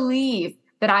believe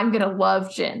that I'm going to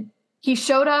love Jin. He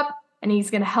showed up and he's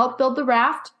going to help build the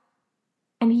raft.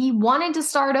 And he wanted to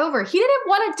start over. He didn't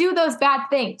want to do those bad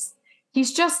things.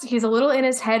 He's a little in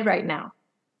his head right now.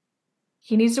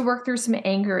 He needs to work through some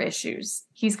anger issues.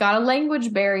 He's got a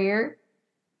language barrier.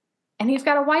 And he's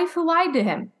got a wife who lied to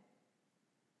him.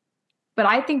 But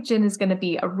I think Jin is going to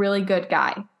be a really good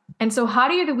guy. And so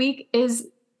Hottie of the Week is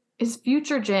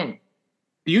future Jin.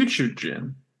 Future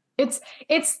Jin? It's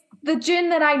the Jin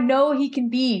that I know he can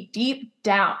be deep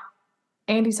down.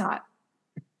 And he's hot.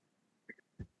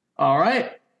 All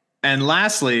right. And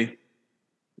lastly,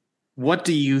 what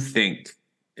do you think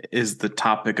is the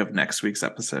topic of next week's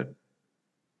episode?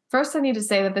 First, I need to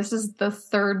say that this is the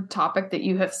third topic that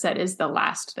you have said is the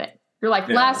last thing. You're like,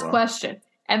 last question.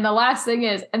 And the last thing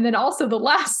is, and then also the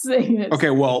last thing is. Okay,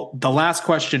 well, the last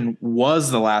question was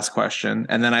the last question.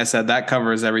 And then I said that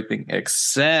covers everything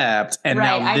except, and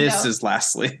right, now this is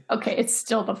lastly. Okay, it's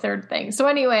still the third thing. So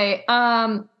anyway,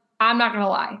 I'm not going to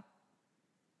lie.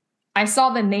 I saw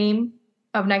the name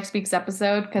of next week's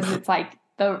episode because it's like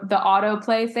the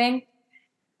autoplay thing.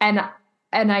 And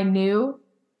I knew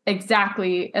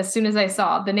exactly as soon as I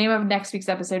saw the name of next week's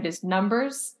episode is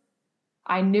Numbers.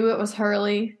 I knew it was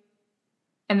Hurley.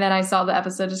 And then I saw the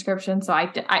episode description. So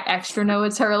I extra know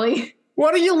it's Hurley.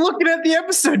 What are you looking at the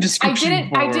episode description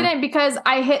for? I didn't because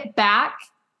I hit back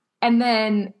and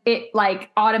then it like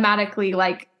automatically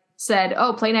like said,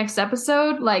 oh, play next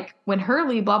episode, like when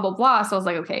Hurley, blah, blah, blah. So I was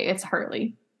like, okay, it's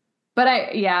Hurley.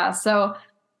 But so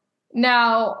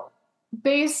now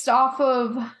based off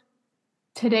of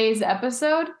today's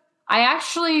episode, I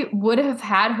actually would have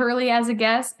had Hurley as a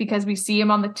guest because we see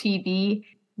him on the TV.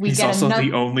 He's also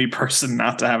the only person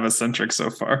not to have a centric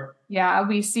so far. Yeah,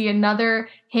 we see another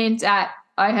hint at,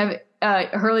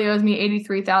 Hurley owes me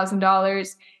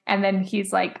 $83,000. And then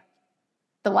he's like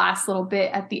the last little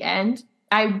bit at the end.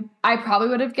 I probably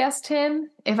would have guessed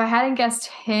him. If I hadn't guessed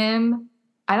him,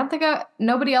 I don't think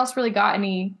nobody else really got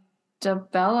any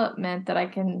development that I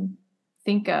can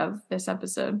think of this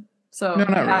episode. So no,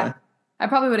 not really. I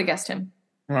probably would have guessed him.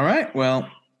 All right. Well,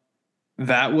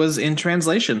 that was In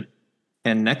Translation.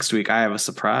 And next week I have a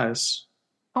surprise.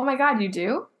 Oh my God, you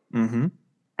do? Mm-hmm.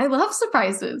 I love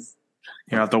surprises.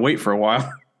 You have to wait for a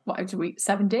while. what,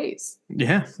 7 days.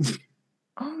 Yeah.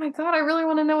 Oh my God, I really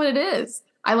want to know what it is.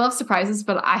 I love surprises,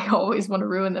 but I always want to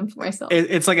ruin them for myself.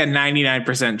 It's like a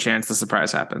 99% chance the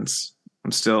surprise happens.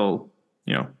 I'm still,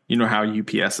 you know how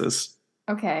UPS is.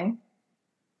 Okay.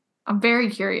 I'm very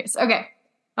curious. Okay.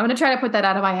 I'm going to try to put that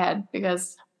out of my head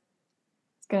because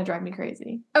it's going to drive me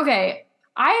crazy. Okay.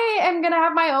 I am going to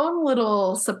have my own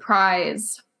little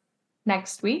surprise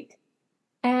next week.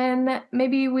 And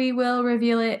maybe we will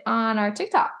reveal it on our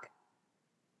TikTok.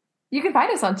 You can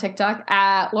find us on TikTok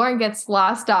at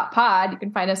LaurenGetsLost.pod. You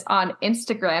can find us on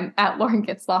Instagram at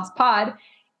LaurenGetsLostPod.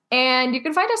 And you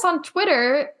can find us on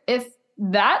Twitter if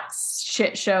that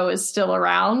shit show is still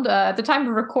around. At the time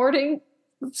of recording,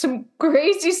 some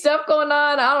crazy stuff going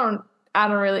on. I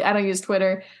don't use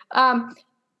Twitter.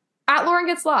 At Lauren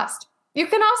Gets Lost. You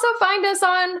can also find us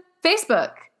on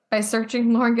Facebook by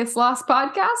searching Lauren Gets Lost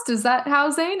podcast. Is that how,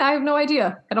 Zane? I have no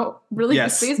idea. I don't really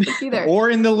use Facebook either. Or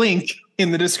in the link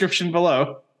in the description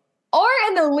below. Or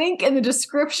in the link in the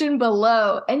description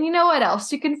below. And you know what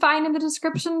else you can find in the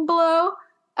description below?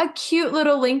 A cute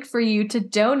little link for you to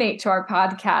donate to our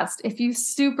podcast if you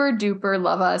super duper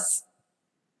love us.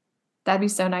 That'd be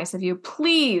so nice of you.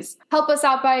 Please help us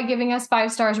out by giving us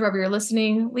 5 stars wherever you're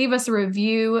listening. Leave us a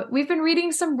review. We've been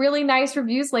reading some really nice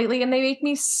reviews lately, and they make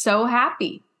me so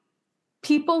happy.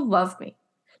 People love me.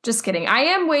 Just kidding. I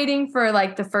am waiting for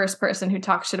like the first person who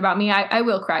talks shit about me. I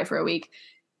will cry for a week.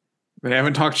 They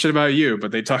haven't talked shit about you,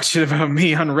 but they talk shit about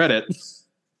me on Reddit.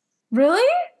 Really?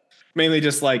 Mainly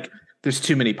just like, there's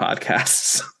too many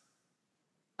podcasts.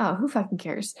 Oh, who fucking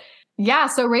cares? Yeah,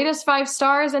 so rate us 5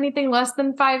 stars, anything less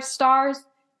than 5 stars,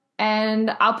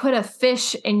 and I'll put a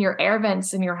fish in your air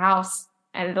vents in your house,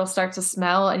 and it'll start to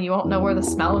smell, and you won't know where the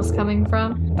smell is coming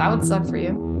from. That would suck for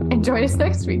you. And join us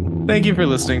next week. Thank you for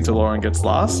listening to Lauren Gets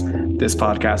Lost. This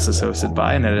podcast is hosted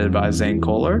by and edited by Zane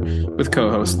Kohler, with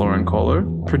co-host Lauren Kohler,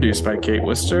 produced by Kate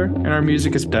Wister, and our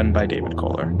music is done by David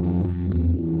Kohler.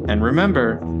 And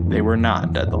remember, they were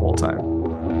not dead the whole time.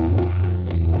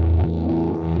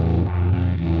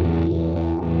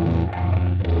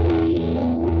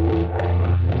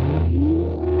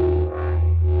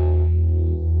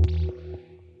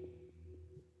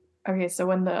 Okay, so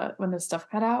when the stuff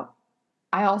cut out,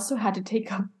 I also had to take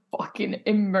a fucking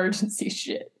emergency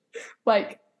shit.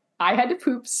 Like, I had to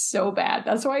poop so bad.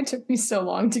 That's why it took me so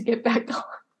long to get back on.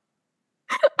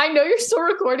 I know you're still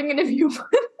recording, and if you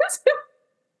put this,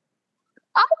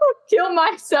 I will kill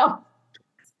myself.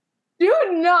 Do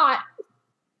not